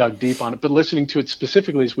dug deep on it. But listening to it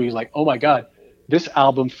specifically is we like, oh my God, this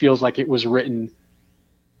album feels like it was written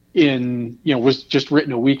was just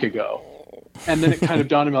written a week ago. And then it kind of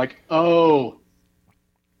dawned on me like, oh,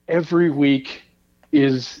 every week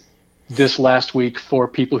is this last week for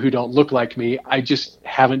people who don't look like me. I just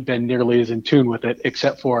haven't been nearly as in tune with it,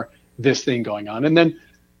 except for this thing going on. And then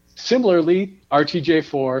similarly,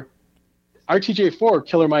 RTJ4,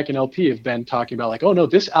 Killer Mike and LP have been talking about like, oh no,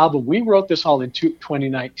 this album, we wrote this all in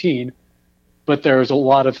 2019, but there's a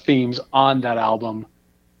lot of themes on that album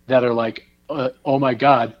that are like, oh my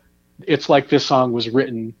God, it's like this song was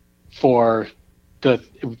written for the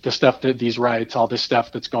stuff that these riots, all this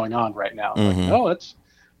stuff that's going on right now. Mm-hmm. Like, oh,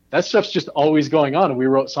 that stuff's just always going on, and we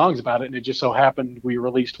wrote songs about it, and it just so happened we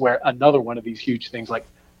released where another one of these huge things, like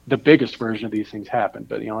the biggest version of these things happened.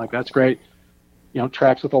 But that's great.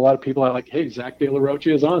 Tracks with a lot of people. I like, hey, Zach De La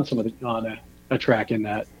Rocha is on a track in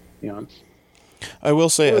that. I will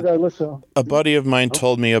say, a buddy of mine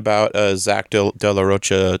told me about a Zach De La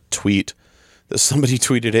Rocha tweet that somebody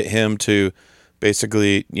tweeted at him to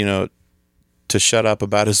basically, to shut up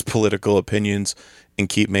about his political opinions and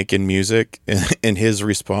keep making music. And his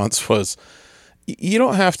response was, you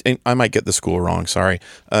don't have to, and I might get the school wrong, sorry.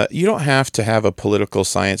 You don't have to have a political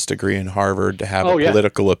science degree in Harvard to have a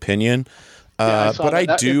political opinion. But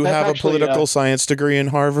I do have a political science degree in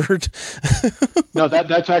Harvard. No,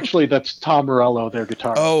 that's Tom Morello, their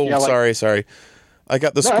guitarist. Oh, sorry. I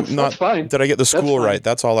got the school. That's fine. Did I get the school right?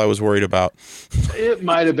 That's all I was worried about. It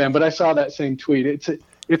might have been, but I saw that same tweet.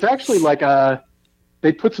 It's actually like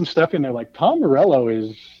they put some stuff in there. Like Tom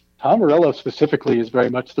Morello specifically is very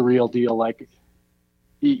much the real deal. Like,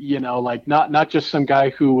 like not just some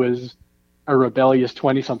guy who was a rebellious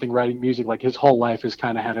 20-something writing music. Like his whole life has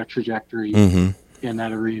kind of had a trajectory in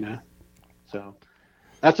that arena. So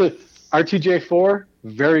that's RTJ4.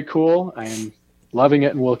 Very cool. I am loving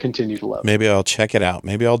it and will continue to love it. Maybe I'll check it out.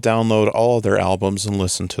 Maybe I'll download all of their albums and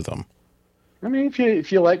listen to them. I mean,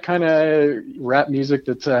 if you like kind of rap music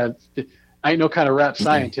that's I ain't no kind of rap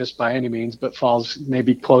scientist by any means, but falls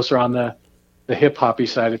maybe closer on the hip-hoppy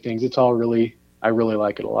side of things. I really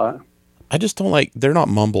like it a lot. I just don't like, they're not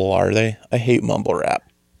mumble, are they? I hate mumble rap.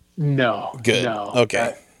 No. Good. No.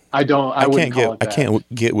 Okay. I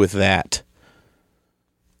can't get with that.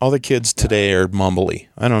 All the kids today are mumbly.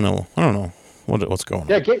 I don't know what's going on.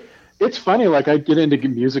 Yeah, it's funny. Like I get into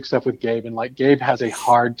music stuff with Gabe, and like Gabe has a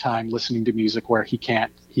hard time listening to music where he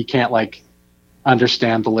can't like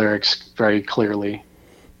understand the lyrics very clearly.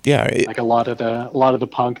 Yeah, like a lot of the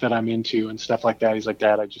punk that I'm into and stuff like that. He's like,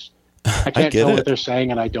 Dad, I can't tell what they're saying,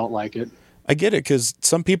 and I don't like it. I get it, because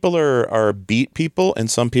some people are beat people and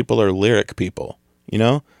some people are lyric people.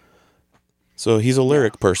 So he's a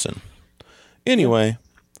lyric person. Anyway,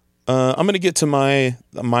 I'm going to get to my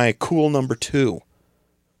cool number 2.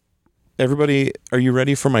 Everybody, are you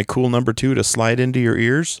ready for my cool number 2 to slide into your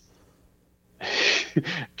ears?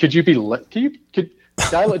 Could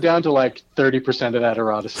dial it down to like 30% of that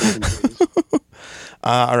eroticism, please?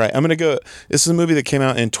 All right, I'm going to go. This is a movie that came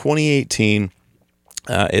out in 2018.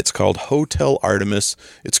 It's called Hotel Artemis.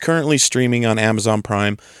 It's currently streaming on Amazon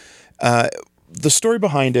Prime. The story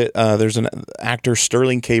behind it, there's an actor,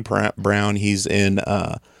 Sterling K. Brown. He's in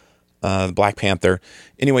Black Panther.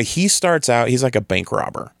 Anyway, he starts out, he's like a bank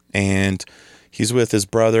robber. And he's with his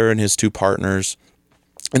brother and his 2 partners.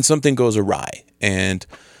 And something goes awry. And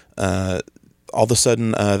all of a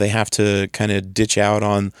sudden, they have to kind of ditch out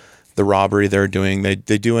on the robbery they're doing. They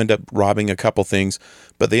do end up robbing a couple things,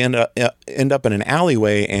 but they end up in an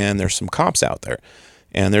alleyway, and there's some cops out there,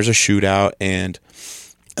 and there's a shootout, and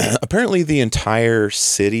apparently the entire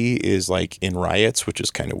city is like in riots, which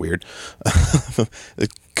is kind of weird.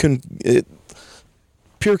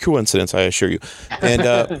 Pure coincidence, I assure you.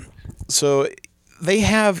 And so they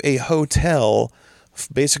have a hotel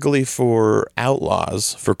basically for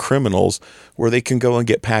outlaws, for criminals, where they can go and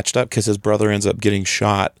get patched up because his brother ends up getting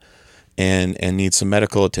shot and needs some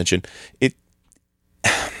medical attention.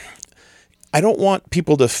 I don't want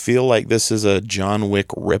people to feel like this is a John Wick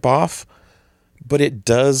ripoff, but it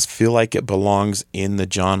does feel like it belongs in the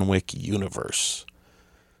John Wick universe.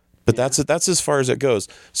 But that's as far as it goes.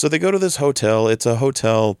 So they go to this hotel. It's a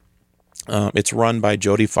hotel. It's run by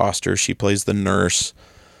Jodie Foster. She plays the nurse.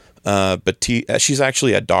 She's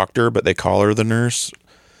actually a doctor, but they call her the nurse.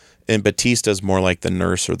 And Batista's more like the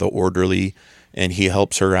nurse or the orderly, and he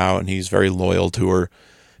helps her out, and he's very loyal to her.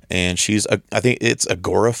 And I think it's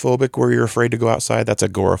agoraphobic, where you're afraid to go outside. That's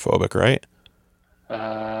agoraphobic, right?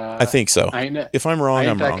 I think so. If I'm wrong,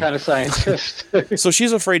 I'm wrong. That kind of scientist. So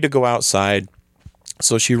she's afraid to go outside.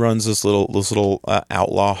 So she runs this little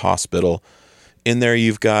outlaw hospital. In there,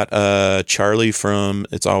 you've got Charlie from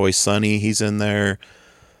It's Always Sunny. He's in there.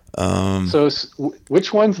 So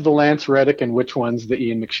which one's the Lance Reddick and which one's the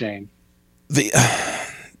Ian McShane? The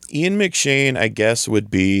Ian McShane, I guess, would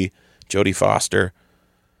be Jodie Foster.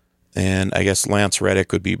 And I guess Lance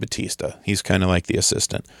Reddick would be Batista. He's kind of like the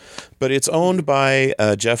assistant. But it's owned by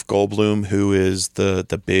Jeff Goldblum, who is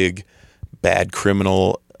the big bad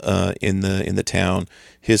criminal in the town.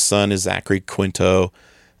 His son is Zachary Quinto.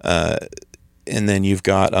 And then you've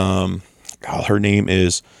got her name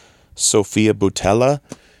is Sofia Boutella.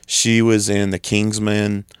 She was in The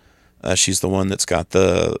Kingsman. She's the one that's got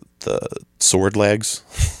the sword legs.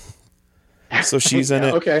 So she's in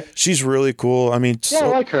it. Okay. She's really cool. I mean, I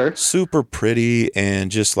like her. Super pretty,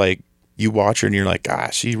 and just like you watch her and you're like,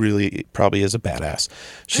 she really probably is a badass.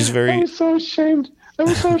 She's very. I was so ashamed.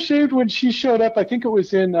 When she showed up. I think it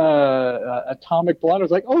was in Atomic Blonde. I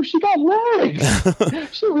was like, oh, she got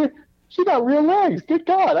legs. She got real legs. Good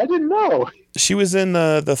God, I didn't know. She was in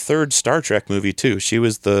the third Star Trek movie too. She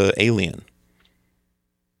was the alien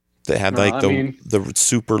that had the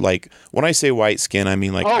super, like, when I say white skin, I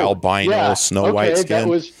mean like albino Snow White skin. That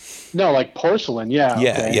was like porcelain. Yeah.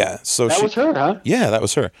 Yeah. So that was her, huh? Yeah, that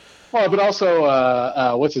was her. Well, but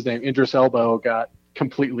also, what's his name? Idris Elba got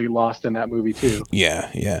completely lost in that movie too.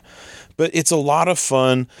 Yeah. But it's a lot of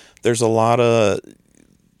fun. There's a lot of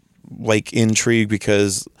like intrigue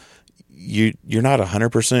because you're not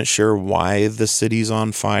 100% sure why the city's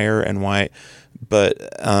on fire and why, but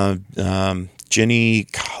Jenny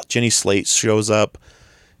Slate shows up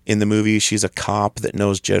in the movie. She's a cop that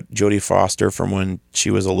knows Jodie Foster from when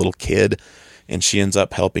she was a little kid, and she ends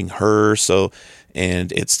up helping her.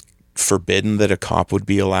 And it's forbidden that a cop would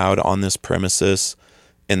be allowed on this premises.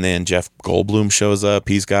 And then Jeff Goldblum shows up.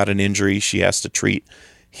 He's got an injury. She has to treat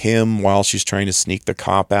him while she's trying to sneak the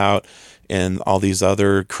cop out. And all these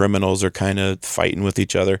other criminals are kind of fighting with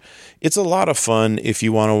each other. It's a lot of fun if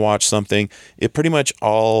you want to watch something. It pretty much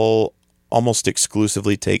almost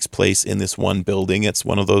exclusively takes place in this one building. It's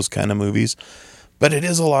one of those kind of movies. But it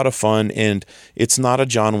is a lot of fun, and it's not a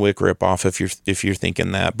John Wick ripoff if you're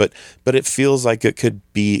thinking that. But it feels like it could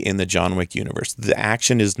be in the John Wick universe. The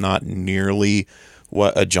action is not nearly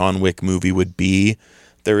what a John Wick movie would be.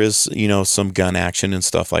 There is, some gun action and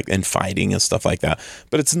stuff and fighting and stuff like that,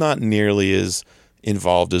 but it's not nearly as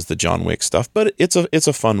involved as the John Wick stuff. But it's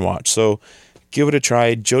a fun watch. So give it a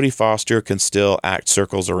try. Jodie Foster can still act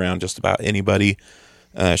circles around just about anybody.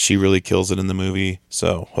 She really kills it in the movie.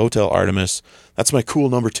 So Hotel Artemis, that's my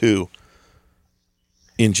cool number 2.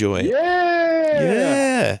 Enjoy it.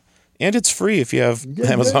 Yeah. And it's free if you have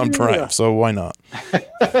Amazon Prime. So why not?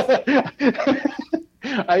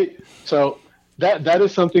 That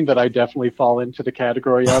is something that I definitely fall into the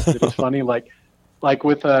category of. It's funny, like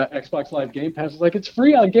with Xbox Live Game Pass, it's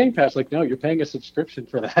free on Game Pass. Like, no, you're paying a subscription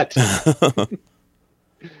for that.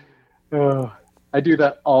 I do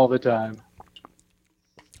that all the time.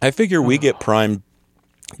 I figure we get Prime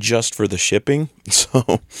just for the shipping.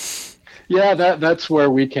 So yeah, that's where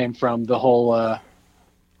we came from. The whole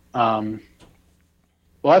well,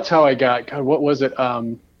 that's how I got. God, what was it?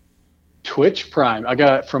 Twitch Prime. I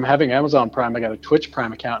got from having Amazon Prime. I got a Twitch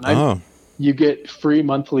Prime account, and you get free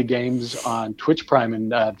monthly games on Twitch Prime,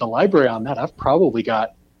 and the library on that, I've probably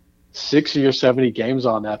got 60 or 70 games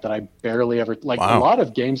on that I barely ever A lot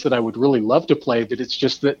of games that I would really love to play. That it's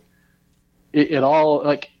just that it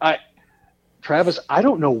all Travis, I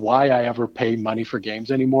don't know why I ever pay money for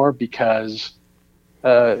games anymore because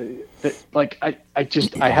I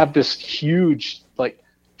have this huge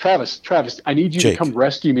Travis, I need you to come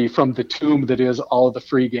rescue me from the tomb that is all of the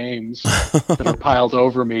free games that are piled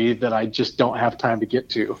over me that I just don't have time to get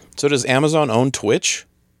to. So does Amazon own Twitch?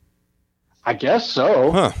 I guess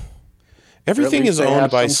so. Huh. Everything is owned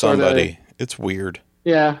by somebody. It's weird.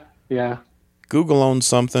 Yeah. Google owns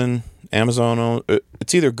something. Amazon owns...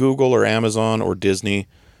 it's either Google or Amazon or Disney.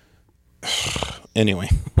 Anyway.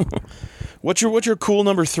 What's your cool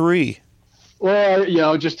number 3?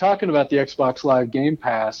 Well, just talking about the Xbox Live Game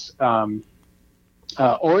Pass,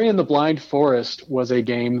 Ori and the Blind Forest was a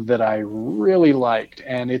game that I really liked,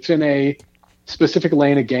 and it's in a specific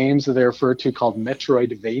lane of games that they refer to called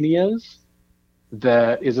Metroidvanias.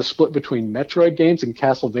 That is a split between Metroid games and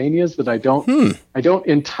Castlevanias that I don't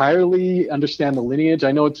entirely understand the lineage.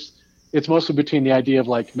 I know it's mostly between the idea of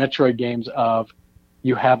like Metroid games of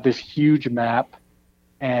you have this huge map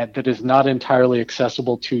and that is not entirely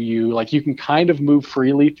accessible to you. Like you can kind of move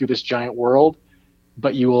freely through this giant world,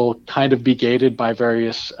 but you will kind of be gated by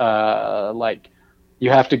various like you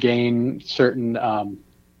have to gain certain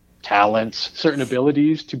talents, certain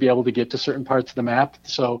abilities to be able to get to certain parts of the map.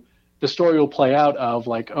 So the story will play out of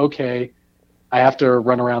like, okay, I have to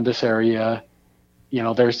run around this area. You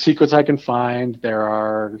know, there's secrets I can find. There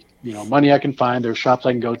are, you know, money I can find. There's shops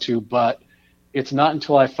I can go to, but it's not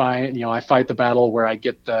until I find, you know, I fight the battle where I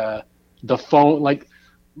get the phone, like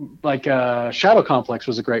Shadow Complex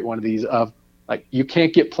was a great one of these of like, you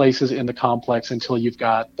can't get places in the complex until you've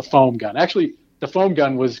got the foam gun. Actually, the foam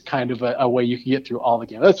gun was kind of a way you could get through all the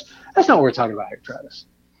games. That's not what we're talking about here, Travis.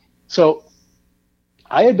 So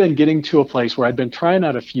I had been getting to a place where I'd been trying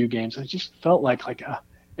out a few games. And I just felt like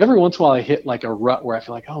every once in a while I hit like a rut where I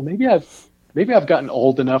feel like, oh, maybe I've gotten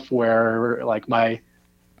old enough where like my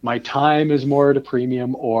time is more at a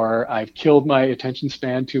premium, or I've killed my attention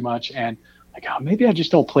span too much, and like, oh, maybe I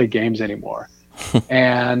just don't play games anymore.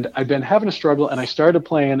 And I've been having a struggle, and I started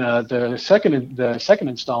playing the second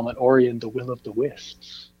installment, Ori and the Will of the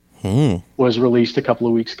Wisps, was released a couple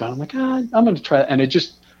of weeks ago. I'm like, I'm going to try it, and it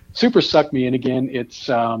just super sucked me in again. It's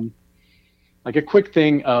like a quick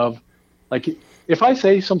thing of like, if I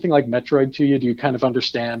say something like Metroid to you, do you kind of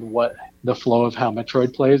understand what the flow of how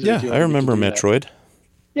Metroid plays? Yeah, I remember Metroid.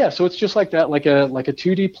 Yeah, so it's just like that, like a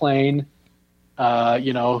 2D plane,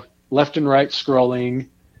 you know, left and right scrolling.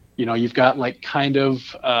 You know, you've got like kind of,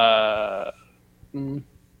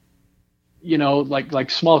 you know,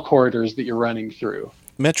 like small corridors that you're running through.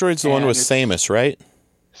 Metroid's the one with Samus, right?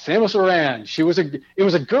 Samus Aran. It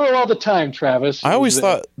was a girl all the time, Travis. I always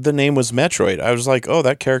thought the name was Metroid. I was like, oh,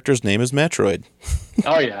 that character's name is Metroid.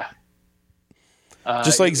 Oh, yeah.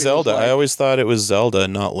 Just like Zelda. I always thought it was Zelda,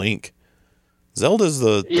 not Link. Zelda's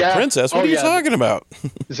the princess. What are you talking about?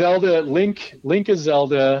 Zelda, Link is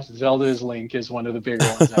Zelda. Zelda is Link is one of the bigger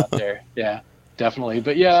ones out there. Yeah, definitely.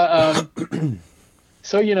 But yeah,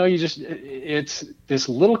 so, you know, it's this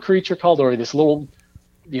little creature called Ori, this little,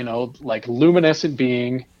 you know, like luminescent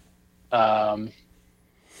being.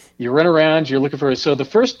 You run around, you're looking for it. So the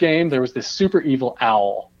first game, there was this super evil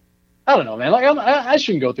owl. I don't know, man. Like I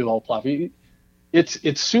shouldn't go through the whole plot.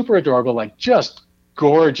 It's super adorable, like just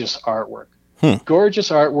gorgeous artwork. Gorgeous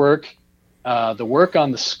artwork. The work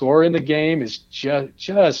on the score in the game is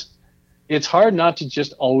just it's hard not to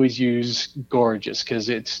just always use gorgeous, because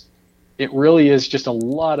it really is just a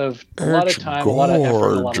lot of time, gorgeous. A lot of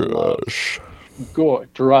effort, a lot of love.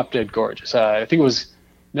 Drop Dead Gorgeous. I think it was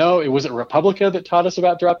Republica that taught us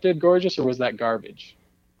about Drop Dead Gorgeous, or was that garbage?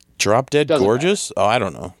 Drop Dead Gorgeous? Matter. Oh, I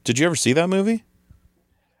don't know. Did you ever see that movie?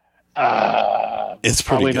 It's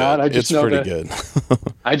pretty good. Not. It's pretty good.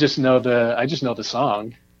 I just know the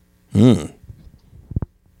song.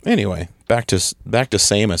 Anyway, back to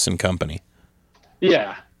Samus and Company.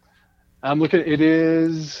 Yeah, I'm looking. It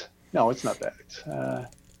is it's not that.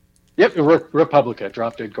 Yep, Republica,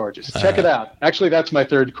 Drop Dead Gorgeous. Check it out. Actually, that's my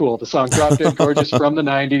third cool. The song Drop Dead Gorgeous from the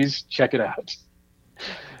 90s. Check it out.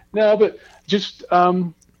 No, but just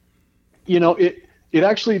you know, it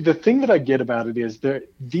actually, the thing that I get about it is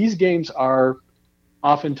these games are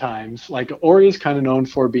oftentimes, like Ori is kind of known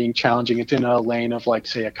for being challenging. It's in a lane of like,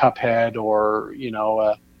 say, a Cuphead or, you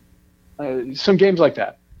know, some games like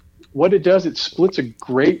that. What it does, it splits a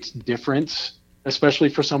great difference, especially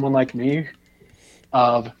for someone like me,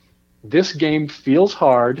 of this game feels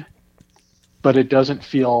hard, but it doesn't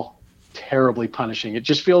feel terribly punishing. It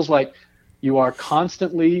just feels like you are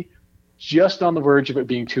constantly just on the verge of it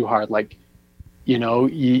being too hard. Like, you know,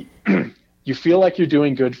 you feel like you're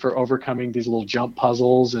doing good for overcoming these little jump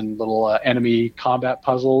puzzles and little enemy combat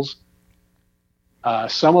puzzles.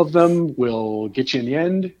 Some of them will get you in the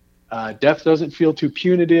end. Death doesn't feel too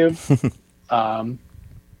punitive.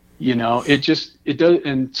 You know, it does.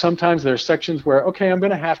 And sometimes there are sections where, okay, I'm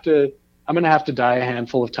going to have to die a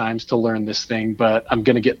handful of times to learn this thing, but I'm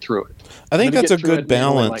going to get through it. I think that's a good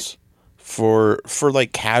balance. For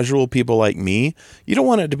like casual people like me. You don't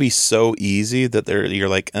want it to be so easy that you're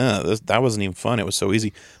like, that wasn't even fun. It was so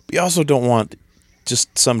easy. But you also don't want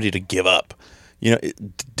just somebody to give up. You know,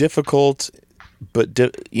 difficult, but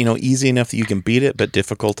you know, easy enough that you can beat it, but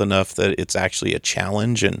difficult enough that it's actually a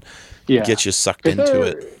challenge and gets you sucked into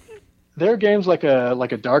it. There are games like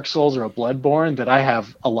a Dark Souls or a Bloodborne that I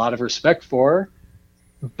have a lot of respect for,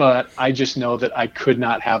 but I just know that I could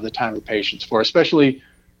not have the time or patience for, especially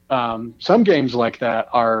some games like that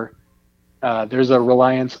are. There's a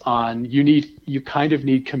reliance on you kind of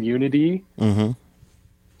need community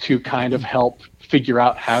to kind of help figure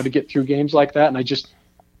out how to get through games like that, and I just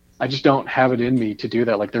don't have it in me to do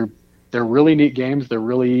that. Like they're really neat games, they're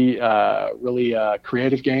really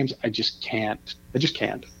creative games. I just can't.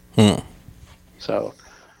 So,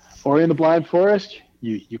 Ori and the Blind Forest,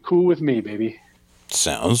 you cool with me, baby?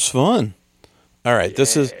 Sounds fun. All right,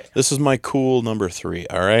 this is my cool number 3.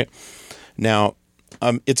 All right, now.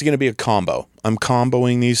 It's going to be a combo. I'm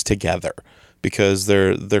comboing these together because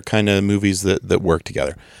they're kind of movies that work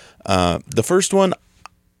together. The first one,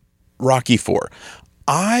 Rocky IV.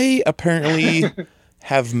 I apparently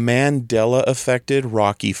have Mandela affected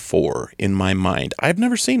Rocky IV in my mind. I've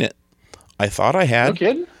never seen it. I thought I had. No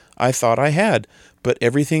kidding? I thought I had. But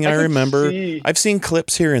everything I remember, I've seen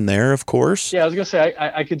clips here and there, of course. Yeah, I was going to say,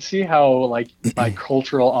 I could see how, like, by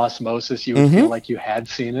cultural osmosis, you would feel like you had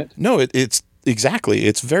seen it. No, it's exactly.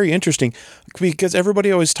 It's very interesting because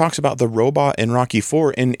everybody always talks about the robot in Rocky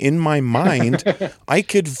IV, and in my mind, I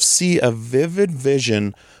could see a vivid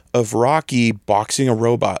vision of Rocky boxing a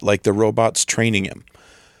robot, like the robot's training him.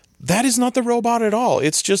 That is not the robot at all.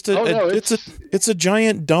 It's just it's a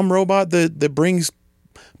giant dumb robot that brings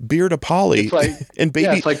beer to Polly and baby.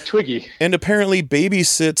 Yeah, it's like Twiggy, and apparently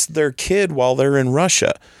babysits their kid while they're in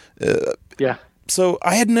Russia. Yeah. So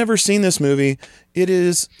I had never seen this movie. It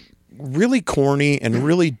is really corny and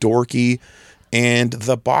really dorky, and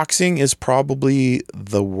the boxing is probably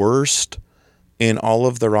the worst in all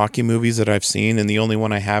of the Rocky movies that I've seen, and the only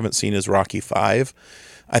one I haven't seen is Rocky V.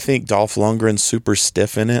 I think Dolph Lundgren's super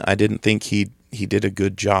stiff in it. I didn't think he did a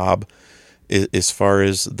good job as far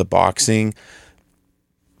as the boxing.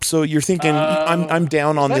 So you're thinking I'm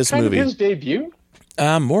down on this movie. Was that his debut?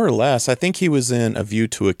 More or less. I think he was in A View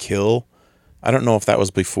to a Kill. I don't know if that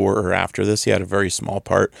was before or after this. He had a very small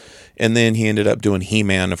part. And then he ended up doing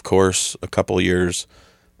He-Man, of course, a couple of years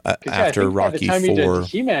after Rocky IV. By the time he did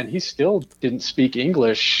He-Man, he still didn't speak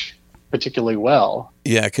English particularly well.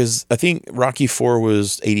 Yeah, because I think Rocky IV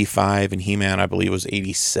was 85 and He-Man, I believe, was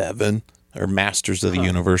 87, or Masters of the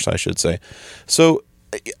Universe, I should say. So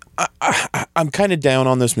I'm kind of down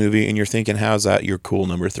on this movie, and you're thinking, how's that your cool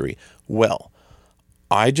number 3? Well,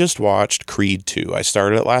 I just watched Creed 2. I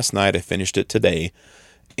started it last night. I finished it today.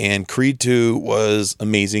 And Creed 2 was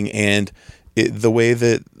amazing. And the way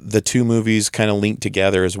that the two movies kind of link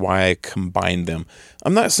together is why I combined them.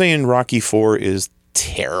 I'm not saying Rocky IV is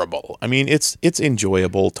terrible. I mean, it's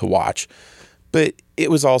enjoyable to watch. But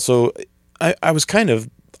it was also, I was kind of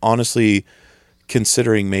honestly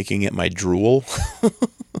considering making it my drool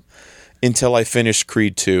until I finished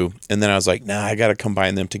Creed 2. And then I was like, nah, I got to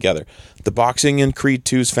combine them together. The boxing in Creed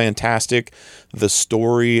 2 is fantastic. The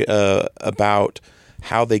story about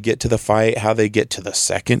how they get to the fight, how they get to the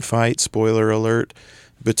second fight, spoiler alert,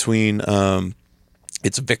 between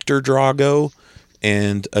it's Victor Drago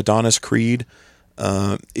and Adonis Creed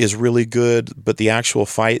is really good. But the actual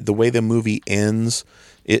fight, the way the movie ends,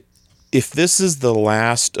 if this is the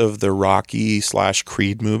last of the Rocky /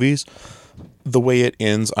 Creed movies, the way it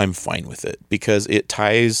ends, I'm fine with it because it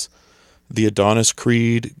ties the Adonis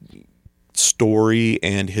Creed story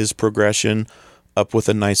and his progression up with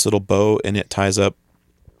a nice little bow, and it ties up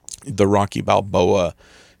the Rocky Balboa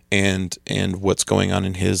and what's going on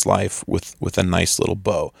in his life with a nice little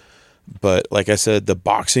bow. But like I said, the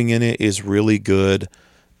boxing in it is really good,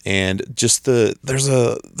 and just there's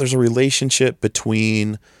a relationship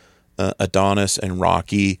between Adonis and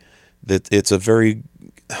Rocky that it's a very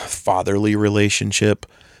fatherly relationship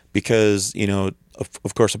because, you know,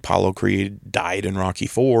 of course, Apollo Creed died in Rocky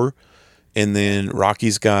IV, and then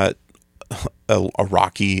Rocky's got a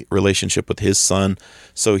rocky relationship with his son,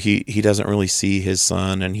 so he doesn't really see his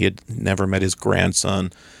son, and he had never met his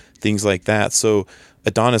grandson, things like that. So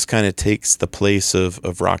Adonis kind of takes the place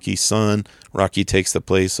of Rocky's son. Rocky takes the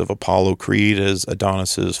place of Apollo Creed as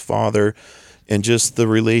Adonis's father, and just the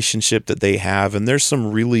relationship that they have. And there's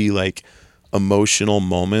some really like emotional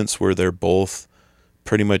moments where they're both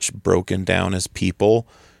pretty much broken down as people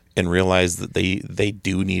and realize that they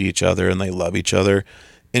do need each other and they love each other.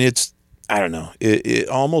 And it's, I don't know, it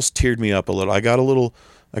almost teared me up a little. I got a little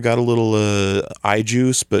eye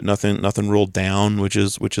juice, but nothing rolled down, which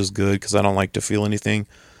is good because I don't like to feel anything.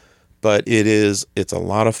 But it's a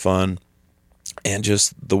lot of fun, and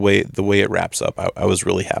just the way it wraps up, I was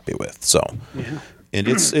really happy with. So, yeah. And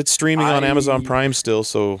it's streaming on Amazon Prime still,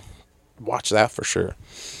 so watch that for sure.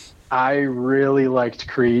 I really liked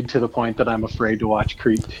Creed to the point that I'm afraid to watch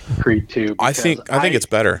Creed 2. I think it's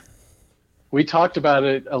better. we talked about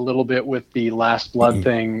it a little bit with the Last Blood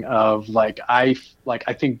thing of I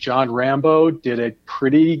think John Rambo did a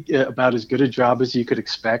pretty about as good a job as you could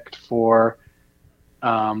expect for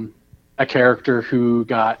a character who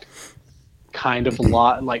got kind of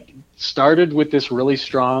started with this really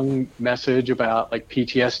strong message about like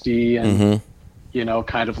PTSD and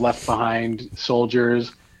kind of left behind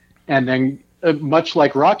soldiers, and then much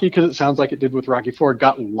like Rocky, because it sounds like it did with Rocky IV,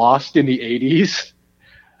 got lost in the 80s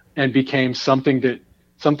and became something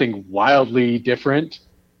wildly different.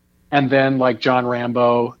 And then like John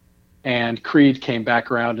Rambo and Creed came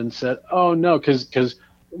back around and said, oh no, because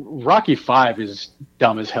Rocky V is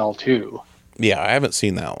dumb as hell too. Yeah, I haven't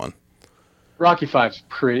seen that one. Rocky V's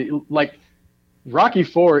pretty, like, Rocky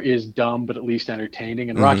IV is dumb but at least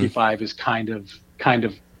entertaining, and Rocky V is kind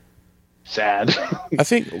of sad. I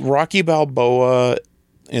think Rocky Balboa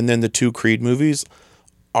and then the two Creed movies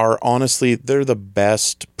are honestly, they're the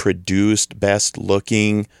best produced, best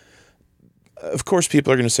looking. Of course,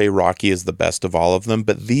 people are going to say Rocky is the best of all of them,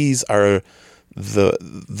 but these are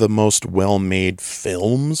the most well-made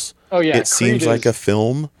films. Oh yeah, it seems like a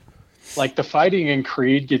film. Like the fighting in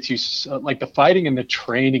Creed gets you, like the fighting and the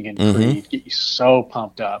training in Creed get you so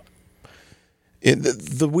pumped up.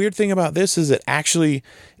 The weird thing about this is it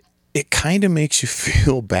kind of makes you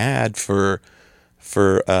feel bad for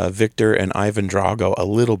Victor and Ivan Drago a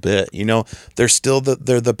little bit. You know, they're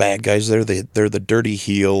the bad guys. They're the dirty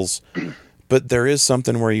heels, but there is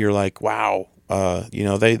something where you're like, wow,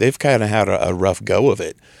 they've kind of had a rough go of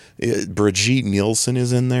it. Brigitte Nielsen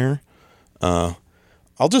is in there.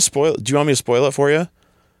 I'll just spoil it. Do you want me to spoil it for you?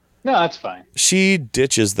 No, that's fine. She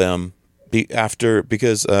ditches them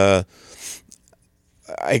because I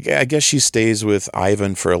guess she stays with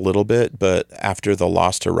Ivan for a little bit, but after the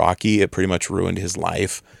loss to Rocky, it pretty much ruined his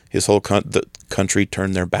life. His whole the country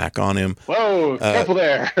turned their back on him. Whoa, careful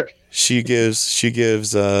there. She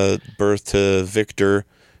gives birth to Victor,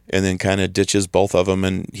 and then kind of ditches both of them,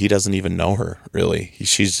 and he doesn't even know her really.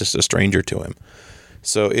 She's just a stranger to him.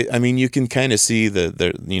 So you can kind of see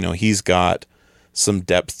that he's got some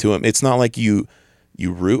depth to him. It's not like you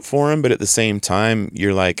root for him, but at the same time,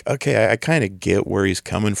 you're like, okay, I kind of get where he's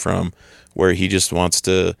coming from, where he just wants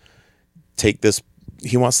to take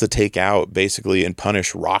out basically and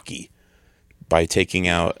punish Rocky by taking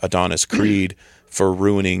out Adonis Creed for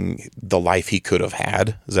ruining the life he could have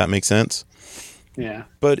had. Does that make sense? Yeah.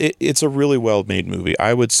 But it's a really well-made movie.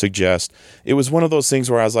 I would suggest, it was one of those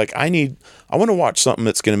things where I was like, I want to watch something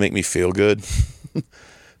that's going to make me feel good.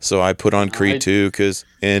 So I put on Creed 2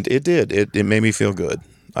 and it did. It made me feel good.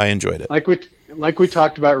 I enjoyed it. Like we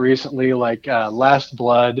talked about recently, like Last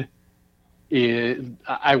Blood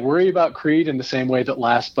I worry about Creed in the same way that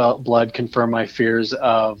Last Blood confirmed my fears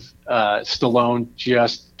of Stallone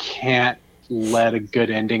just can't let a good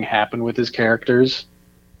ending happen with his characters.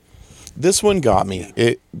 This one got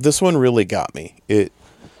me. This one really got me.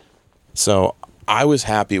 So I was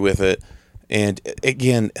happy with it. And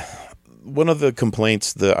again, one of the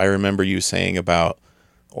complaints that I remember you saying about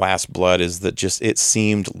Last Blood is that just it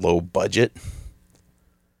seemed low budget.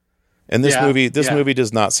 And this movie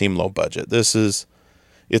does not seem low budget.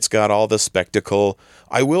 It's got all the spectacle.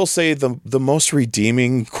 I will say the most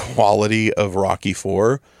redeeming quality of Rocky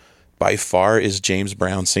IV by far is James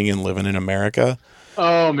Brown singing "Living in America."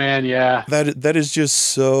 Oh man, yeah. That is just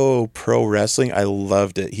so pro wrestling. I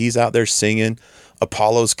loved it. He's out there singing.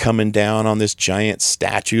 Apollo's coming down on this giant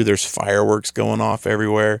statue. There's fireworks going off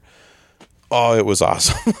everywhere. Oh, it was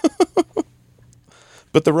awesome.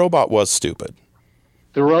 But the robot was stupid.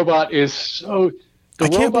 The robot is so... I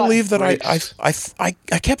can't believe that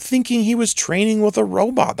I kept thinking he was training with a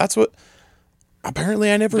robot. That's what...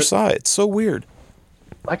 Apparently I never saw it. It's so weird.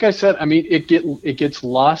 Like I said, I mean, it gets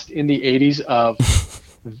lost in the 80s of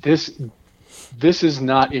this is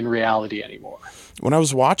not in reality anymore. When I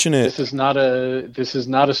was watching it... This is not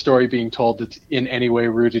a story being told that's in any way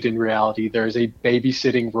rooted in reality. There is a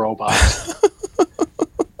babysitting robot.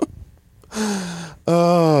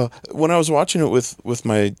 When I was watching it with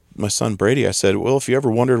my son Brady, I said, well, if you ever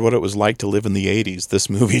wondered what it was like to live in the 80s, this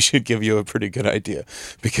movie should give you a pretty good idea,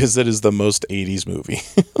 because it is the most 80s movie.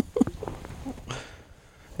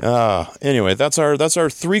 Anyway, that's our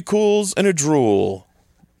three cools and a drool.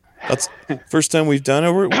 That's first time we've done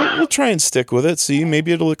it. We'll try and stick with it. See,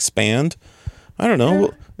 maybe it'll expand. I don't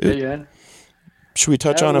know. Yeah. Should we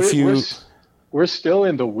touch on a few? We're still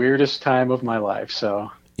in the weirdest time of my life,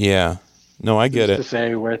 so. Yeah. No, I get it. To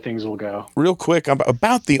say where things will go. Real quick,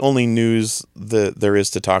 about the only news that there is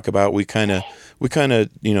to talk about, we kind of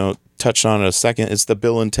touched on it a second. It's the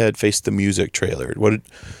Bill and Ted Face the Music trailer. What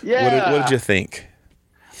did you think?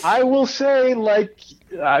 I will say,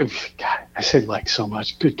 God, I say like so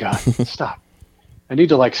much. Good God, stop. I need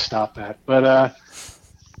to like stop that. But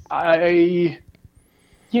I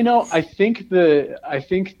think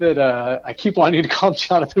that I keep wanting to call him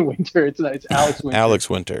Jonathan Winter. It's Alex Winter. Alex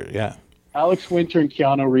Winter, yeah. Alex Winter and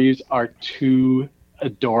Keanu Reeves are too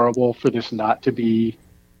adorable for this not to be.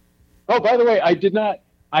 Oh, by the way, I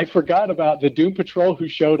forgot about the Doom Patrol who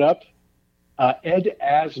showed up. Ed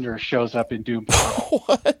Asner shows up in Doom Patrol.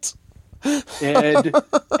 What? Ed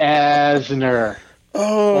Asner.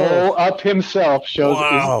 Oh, Up himself shows up.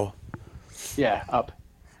 Wow. Yeah, Up.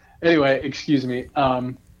 Anyway, excuse me.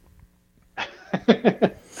 What was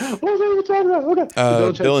I even talking about?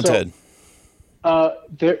 Okay. Bill and Ted.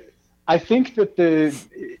 I think that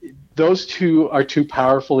those two are too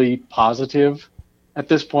powerfully positive at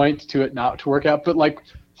this point to it not to work out. But like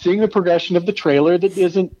seeing the progression of the trailer that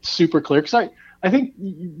isn't super clear, because I think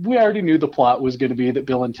we already knew the plot was going to be that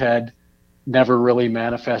Bill and Ted never really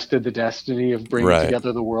manifested the destiny of bringing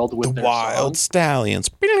together the world with their wild song. stallions.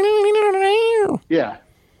 Yeah,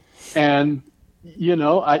 and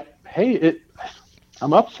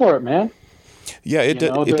I'm up for it, man. Yeah, it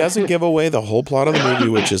doesn't give away the whole plot of the movie,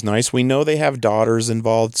 which is nice. We know they have daughters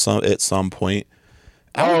involved at some point.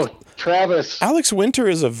 Travis. Alex Winter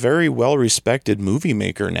is a very well-respected movie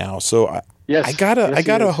maker now, so I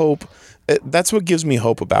gotta hope. That's what gives me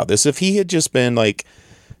hope about this. If he had just been like,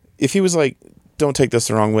 if he was like, don't take this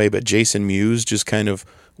the wrong way, but Jason Mewes just kind of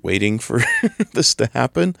waiting for this to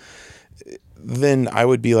happen, then I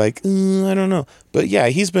would be like, I don't know. But yeah,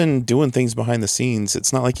 he's been doing things behind the scenes.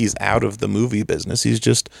 It's not like he's out of the movie business. He's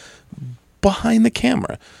just behind the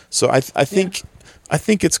camera. So I think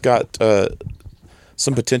it's got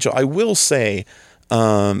some potential. I will say,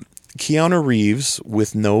 Keanu Reeves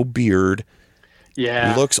with no beard,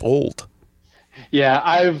 looks old. Yeah,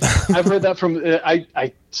 I've heard that from.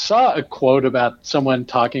 I saw a quote about someone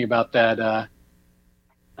talking about that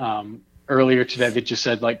earlier today that just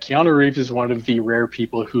said like Keanu Reeves is one of the rare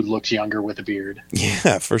people who looks younger with a beard.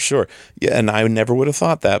 Yeah, for sure. Yeah, and I never would have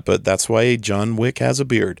thought that, but that's why John Wick has a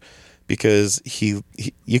beard, because he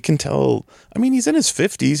you can tell. I mean, he's in his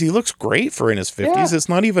 50s. He looks great for in his 50s. Yeah. It's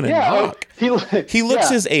not even a knock. He looks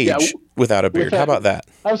his age without a beard. How about that?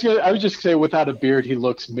 I was just gonna say without a beard, he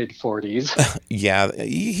looks mid-40s. Yeah,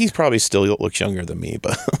 he's probably still looks younger than me,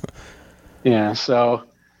 but yeah. So,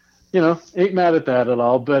 ain't mad at that at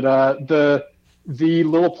all. But the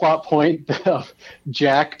little plot point of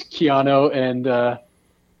jacked Keanu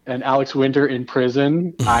and Alex Winter in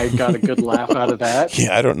prison, I got a good laugh out of that.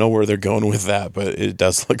 Yeah, I don't know where they're going with that, but it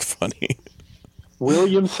does look funny.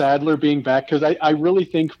 William Sadler being back, because I really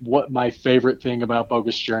think what my favorite thing about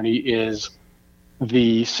Bogus Journey is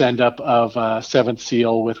the send-up of Seventh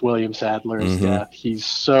Seal with William Sadler's death. His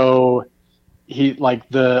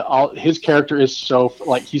character is so,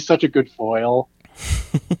 like, he's such a good foil.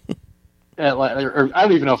 Or I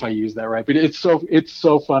don't even know if I use that right, but it's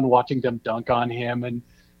so fun watching them dunk on him and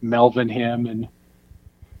Melvin him, and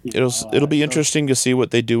it'll be interesting to see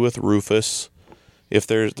what they do with Rufus. If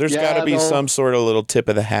there's got to be some sort of little tip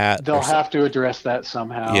of the hat. They'll have to address that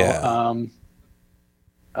somehow. Yeah.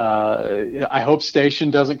 I hope Station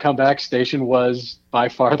doesn't come back. Station was by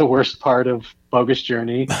far the worst part of Bogus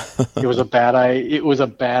Journey. It was a bad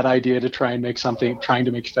idea to trying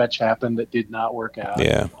to make fetch happen that did not work out.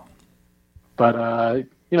 Yeah. But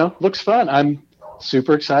looks fun. I'm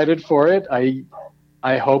super excited for it. I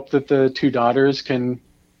hope that the two daughters can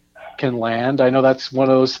land. I know that's one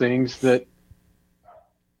of those things that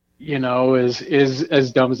is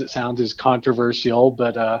as dumb as it sounds, is controversial,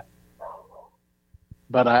 but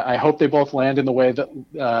I hope they both land in the way that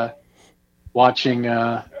watching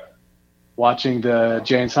the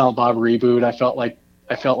Jay and Silent Bob reboot, I felt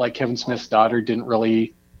like Kevin Smith's daughter didn't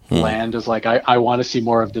really land as like I want to see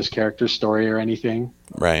more of this character's story or anything.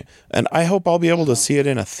 Right, and I hope I'll be able to see it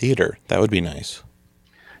in a theater. That would be nice.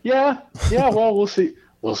 Yeah. Well, we'll see.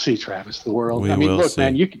 We'll see, Travis. The world. Look,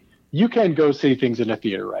 man, you can go see things in a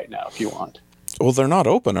theater right now if you want. Well, they're not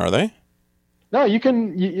open, are they? No, you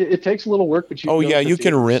can. It takes a little work, but you. You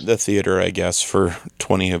can rent the theater, I guess, for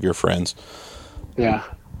 20 of your friends. Yeah.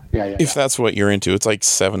 If that's what you're into, it's like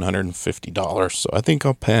 $750. So I think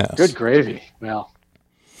I'll pass. Good gravy. Well,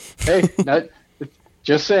 hey,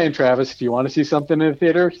 just saying, Travis. If you want to see something in a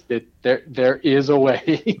theater, there is a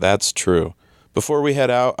way. That's true. Before we head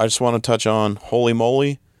out, I just want to touch on Holy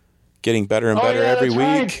Moly, getting better and better every week.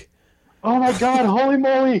 Right. Oh my God, Holy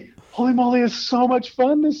Moly! Holy Moly is so much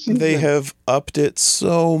fun this season. They have upped it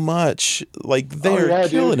so much. Like, they're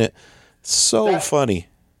killing it. So funny.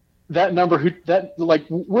 That number,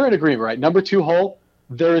 we're in agreement, right? Number 2 hole,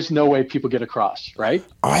 there is no way people get across, right?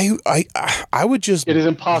 I would just it is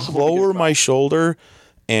impossible lower my shoulder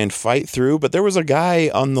and fight through. But there was a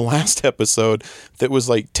guy on the last episode that was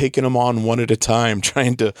like taking them on one at a time,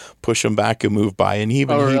 trying to push them back and move by, and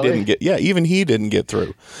even he didn't get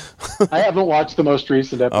through. I haven't watched the most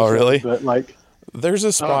recent episode. Oh, really? But like, there's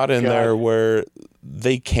a spot in there where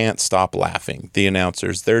they can't stop laughing. The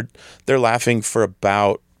announcers, they're laughing for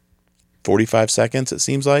about 45 seconds. It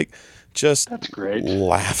seems like. Just that's great.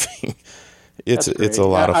 Laughing. It's a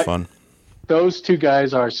lot of fun. Those two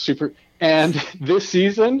guys are super. And this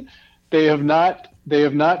season, they have not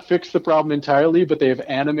fixed the problem entirely, but they have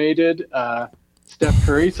animated Steph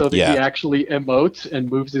Curry so that he actually emotes and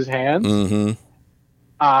moves his hands. Mm-hmm.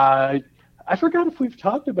 I forgot if we've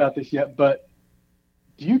talked about this yet, but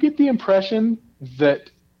do you get the impression that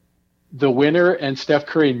the winner and Steph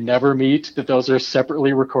Curry never meet, that those are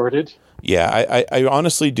separately recorded? Yeah, I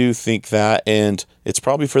honestly do think that, and it's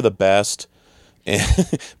probably for the best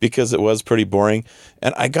because it was pretty boring.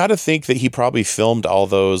 And I got to think that he probably filmed all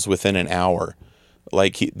those within an hour.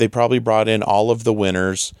 Like they probably brought in all of the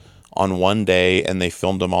winners on one day and they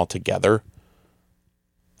filmed them all together.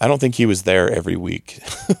 I don't think he was there every week.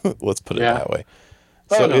 Let's put it that way.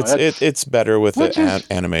 So it's better with it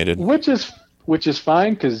animated. Which is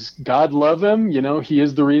fine because God love him. You know, he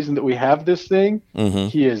is the reason that we have this thing. Mm-hmm.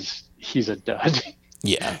 He's a dud.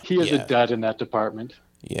 Yeah. He is a dud in that department.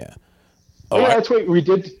 Yeah. That's right. We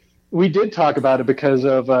did talk about it because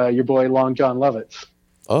of your boy Long John Lovitz.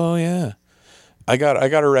 Oh yeah. I got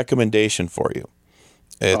a recommendation for you.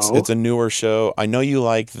 It's a newer show. I know you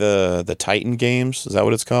like the Titan games. Is that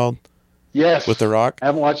what it's called? Yes. With The Rock? I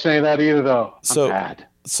haven't watched any of that either though. I'm bad.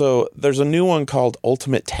 So there's a new one called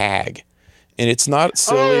Ultimate Tag. And it's not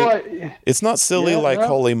silly. It's not silly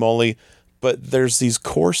Holy Moly. But there's these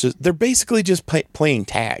courses. They're basically just playing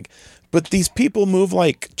tag. But these people move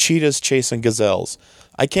like cheetahs chasing gazelles.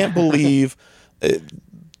 I can't believe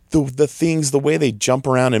the things, the way they jump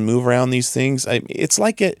around and move around these things. It's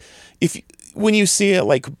like when you see it,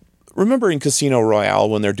 like, remember in Casino Royale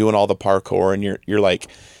when they're doing all the parkour and you're like,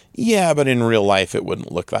 yeah, but in real life it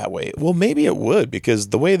wouldn't look that way. Well, maybe it would, because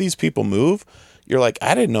the way these people move, you're like,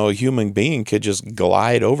 I didn't know a human being could just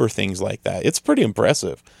glide over things like that. It's pretty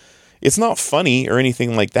impressive. It's not funny or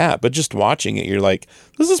anything like that, but just watching it, you're like,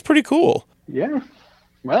 this is pretty cool. Yeah.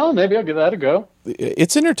 Well, maybe I'll give that a go.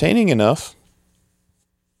 It's entertaining enough.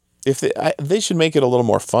 If they should make it a little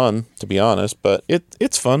more fun, to be honest, but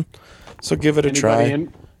it's fun. So give it a try.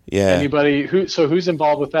 Anybody who's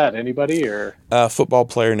involved with that? Anybody or a football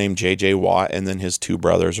player named JJ Watt, and then his two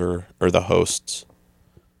brothers are the hosts.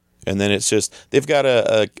 And then it's just they've got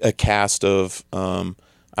a cast of I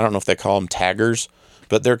don't know if they call them taggers.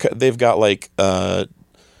 But they've got like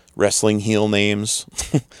wrestling heel names,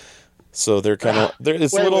 so they're kind of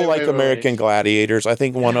it's a little like American Gladiators. I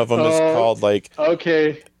think one of them is called like.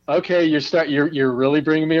 Okay, you're really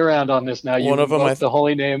bringing me around on this now. You invoked the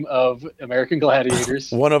holy name of American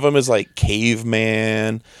Gladiators. One of them is like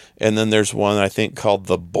Caveman, and then there's one I think called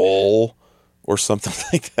the Bull or something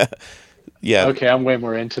like that. Yeah. Okay, I'm way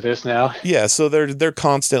more into this now. Yeah, so they're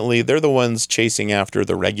constantly the ones chasing after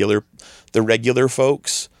the regular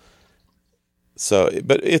folks. So,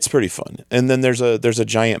 but it's pretty fun. And then there's a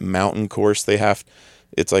giant mountain course they have.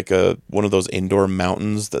 It's like one of those indoor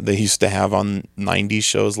mountains that they used to have on 90s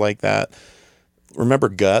shows like that. Remember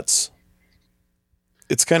Guts?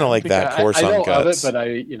 It's kind of like that course on Guts. I know of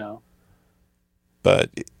it, but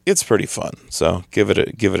But it's pretty fun. So give it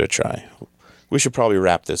a try. We should probably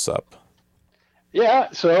wrap this up. Yeah,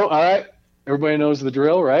 so, all right. Everybody knows the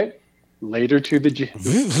drill, right? Later to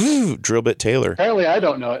the... Drill Bit Taylor. Apparently, I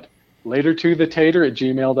don't know it. Later to the tater at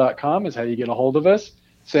gmail.com is how you get a hold of us.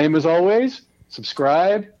 Same as always,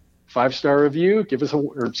 subscribe, 5-star review,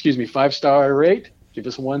 5-star rate, give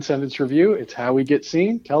us a 1-sentence review. It's how we get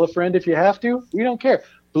seen. Tell a friend if you have to. We don't care.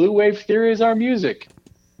 Blue Wave Theory is our music.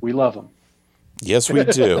 We love them. Yes, we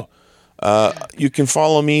do. You can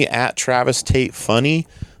follow me at Travis Tate Funny.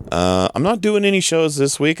 I'm not doing any shows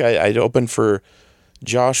this week. I opened for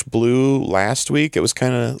Josh Blue last week. It was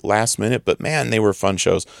kind of last minute, but man, they were fun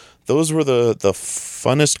shows. Those were the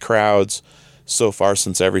funnest crowds so far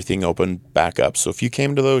since everything opened back up. So if you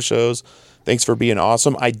came to those shows, thanks for being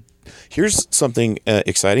awesome. Here's something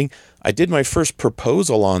exciting. I did my first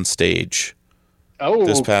proposal on stage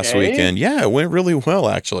this past weekend. Yeah, it went really well,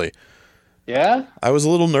 actually. Yeah? I was a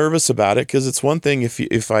little nervous about it because it's one thing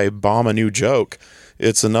if I bomb a new joke.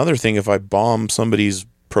 It's another thing if I bomb somebody's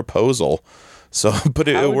proposal. So, but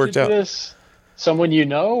it worked out. This? Someone you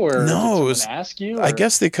know, or no? Did someone ask you? Or? I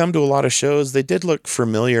guess they come to a lot of shows. They did look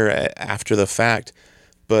familiar after the fact,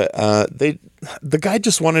 But the guy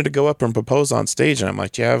just wanted to go up and propose on stage, and I'm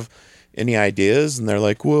like, do you have any ideas? And they're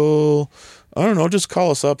like, well, I don't know, just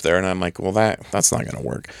call us up there. And I'm like, well, that's not going to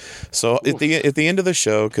work. So at the end of the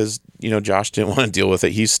show, because Josh didn't want to deal with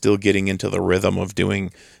it, he's still getting into the rhythm of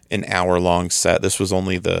doing an hour-long set. This was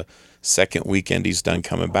only the second weekend he's done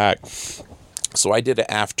coming back. So I did it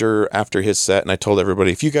after his set, and I told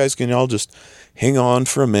everybody, if you guys can all just hang on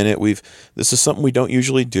for a minute, this is something we don't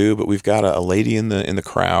usually do, but we've got a lady in the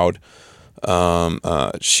crowd.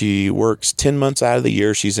 She works 10 months out of the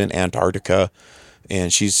year. She's in Antarctica,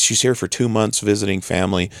 and she's here for 2 months visiting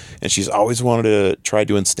family, and she's always wanted to try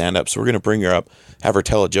doing stand-up. So we're going to bring her up, have her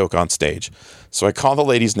tell a joke on stage. So I call the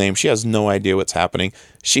lady's name. She has no idea what's happening.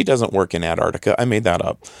 She doesn't work in Antarctica. I made that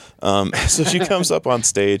up. So she comes up on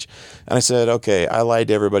stage, and I said, okay, I lied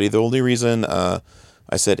to everybody. The only reason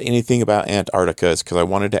I said anything about Antarctica is because I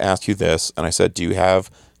wanted to ask you this. And I said, do you have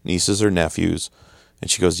nieces or nephews? And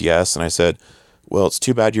she goes, yes. And I said, well, it's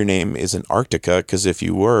too bad your name isn't Arctica, because if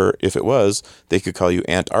it was, they could call you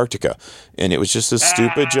Antarctica. And it was just a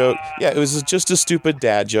stupid joke. Yeah, it was just a stupid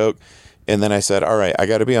dad joke. And then I said, all right, I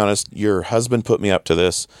got to be honest, your husband put me up to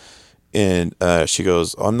this. And she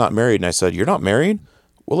goes, oh, I'm not married. And I said, you're not married?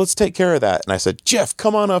 Well, let's take care of that. And I said, Jeff,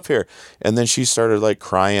 come on up here. And then she started like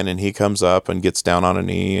crying, and he comes up and gets down on a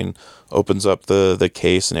knee and opens up the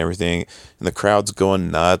case and everything. And the crowd's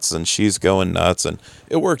going nuts, and she's going nuts. And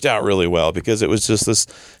it worked out really well, because it was just this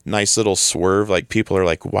nice little swerve. Like, people are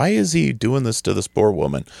like, why is he doing this to this poor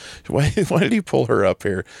woman? Why did he pull her up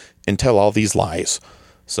here and tell all these lies?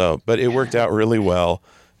 So, but it worked out really well,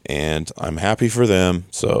 and I'm happy for them.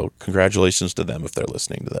 So congratulations to them if they're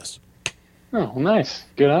listening to this. Oh, nice.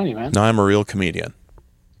 Good on you, man. Now I'm a real comedian.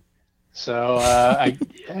 So I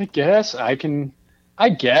guess I can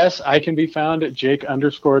be found at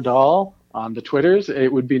Jake_Dahl on the Twitters.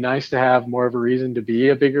 It would be nice to have more of a reason to be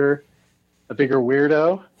a bigger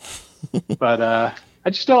weirdo, but I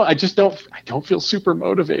don't feel super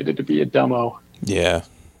motivated to be a dumbo. Yeah.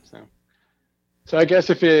 So I guess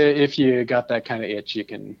if you got that kind of itch, you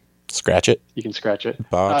can scratch it. You can scratch it.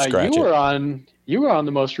 Bob, scratch it. You were on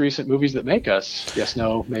the most recent Movies That Make Us. Yes,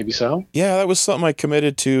 no, maybe so. Yeah, that was something I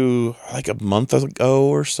committed to like a month ago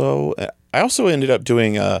or so. I also ended up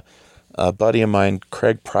doing a buddy of mine,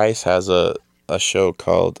 Craig Price, has a show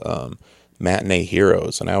called Matinee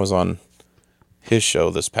Heroes, and I was on his show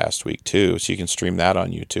this past week too, so you can stream that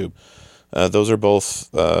on YouTube. Those are both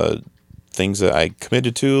things that I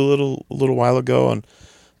committed to a little while ago, and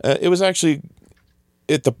it was actually,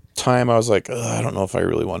 at the time I was like, I don't know if I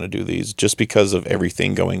really want to do these, just because of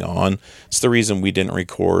everything going on. It's the reason we didn't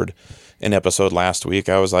record an episode last week.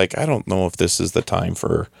 I was like, I don't know if this is the time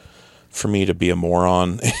for me to be a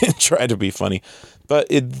moron and try to be funny, but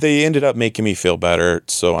they ended up making me feel better,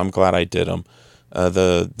 so I'm glad I did them.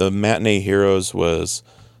 The Matinee Heroes was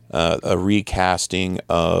a recasting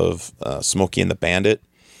of Smokey and the Bandit,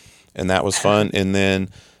 and that was fun. And then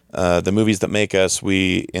the Movies That Make Us,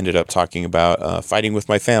 we ended up talking about Fighting With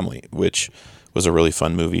My Family, which was a really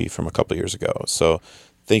fun movie from a couple years ago. So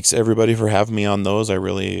thanks everybody for having me on those. I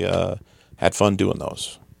really had fun doing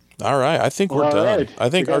those. All right, I think we're done. Right. I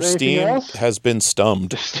think our steam has been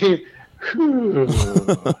stummed.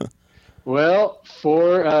 Well,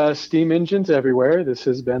 for steam engines everywhere, this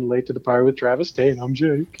has been Late to the Party with Travis Tate. I'm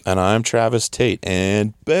Jake. And I'm Travis Tate,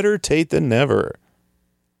 and better Tate than never.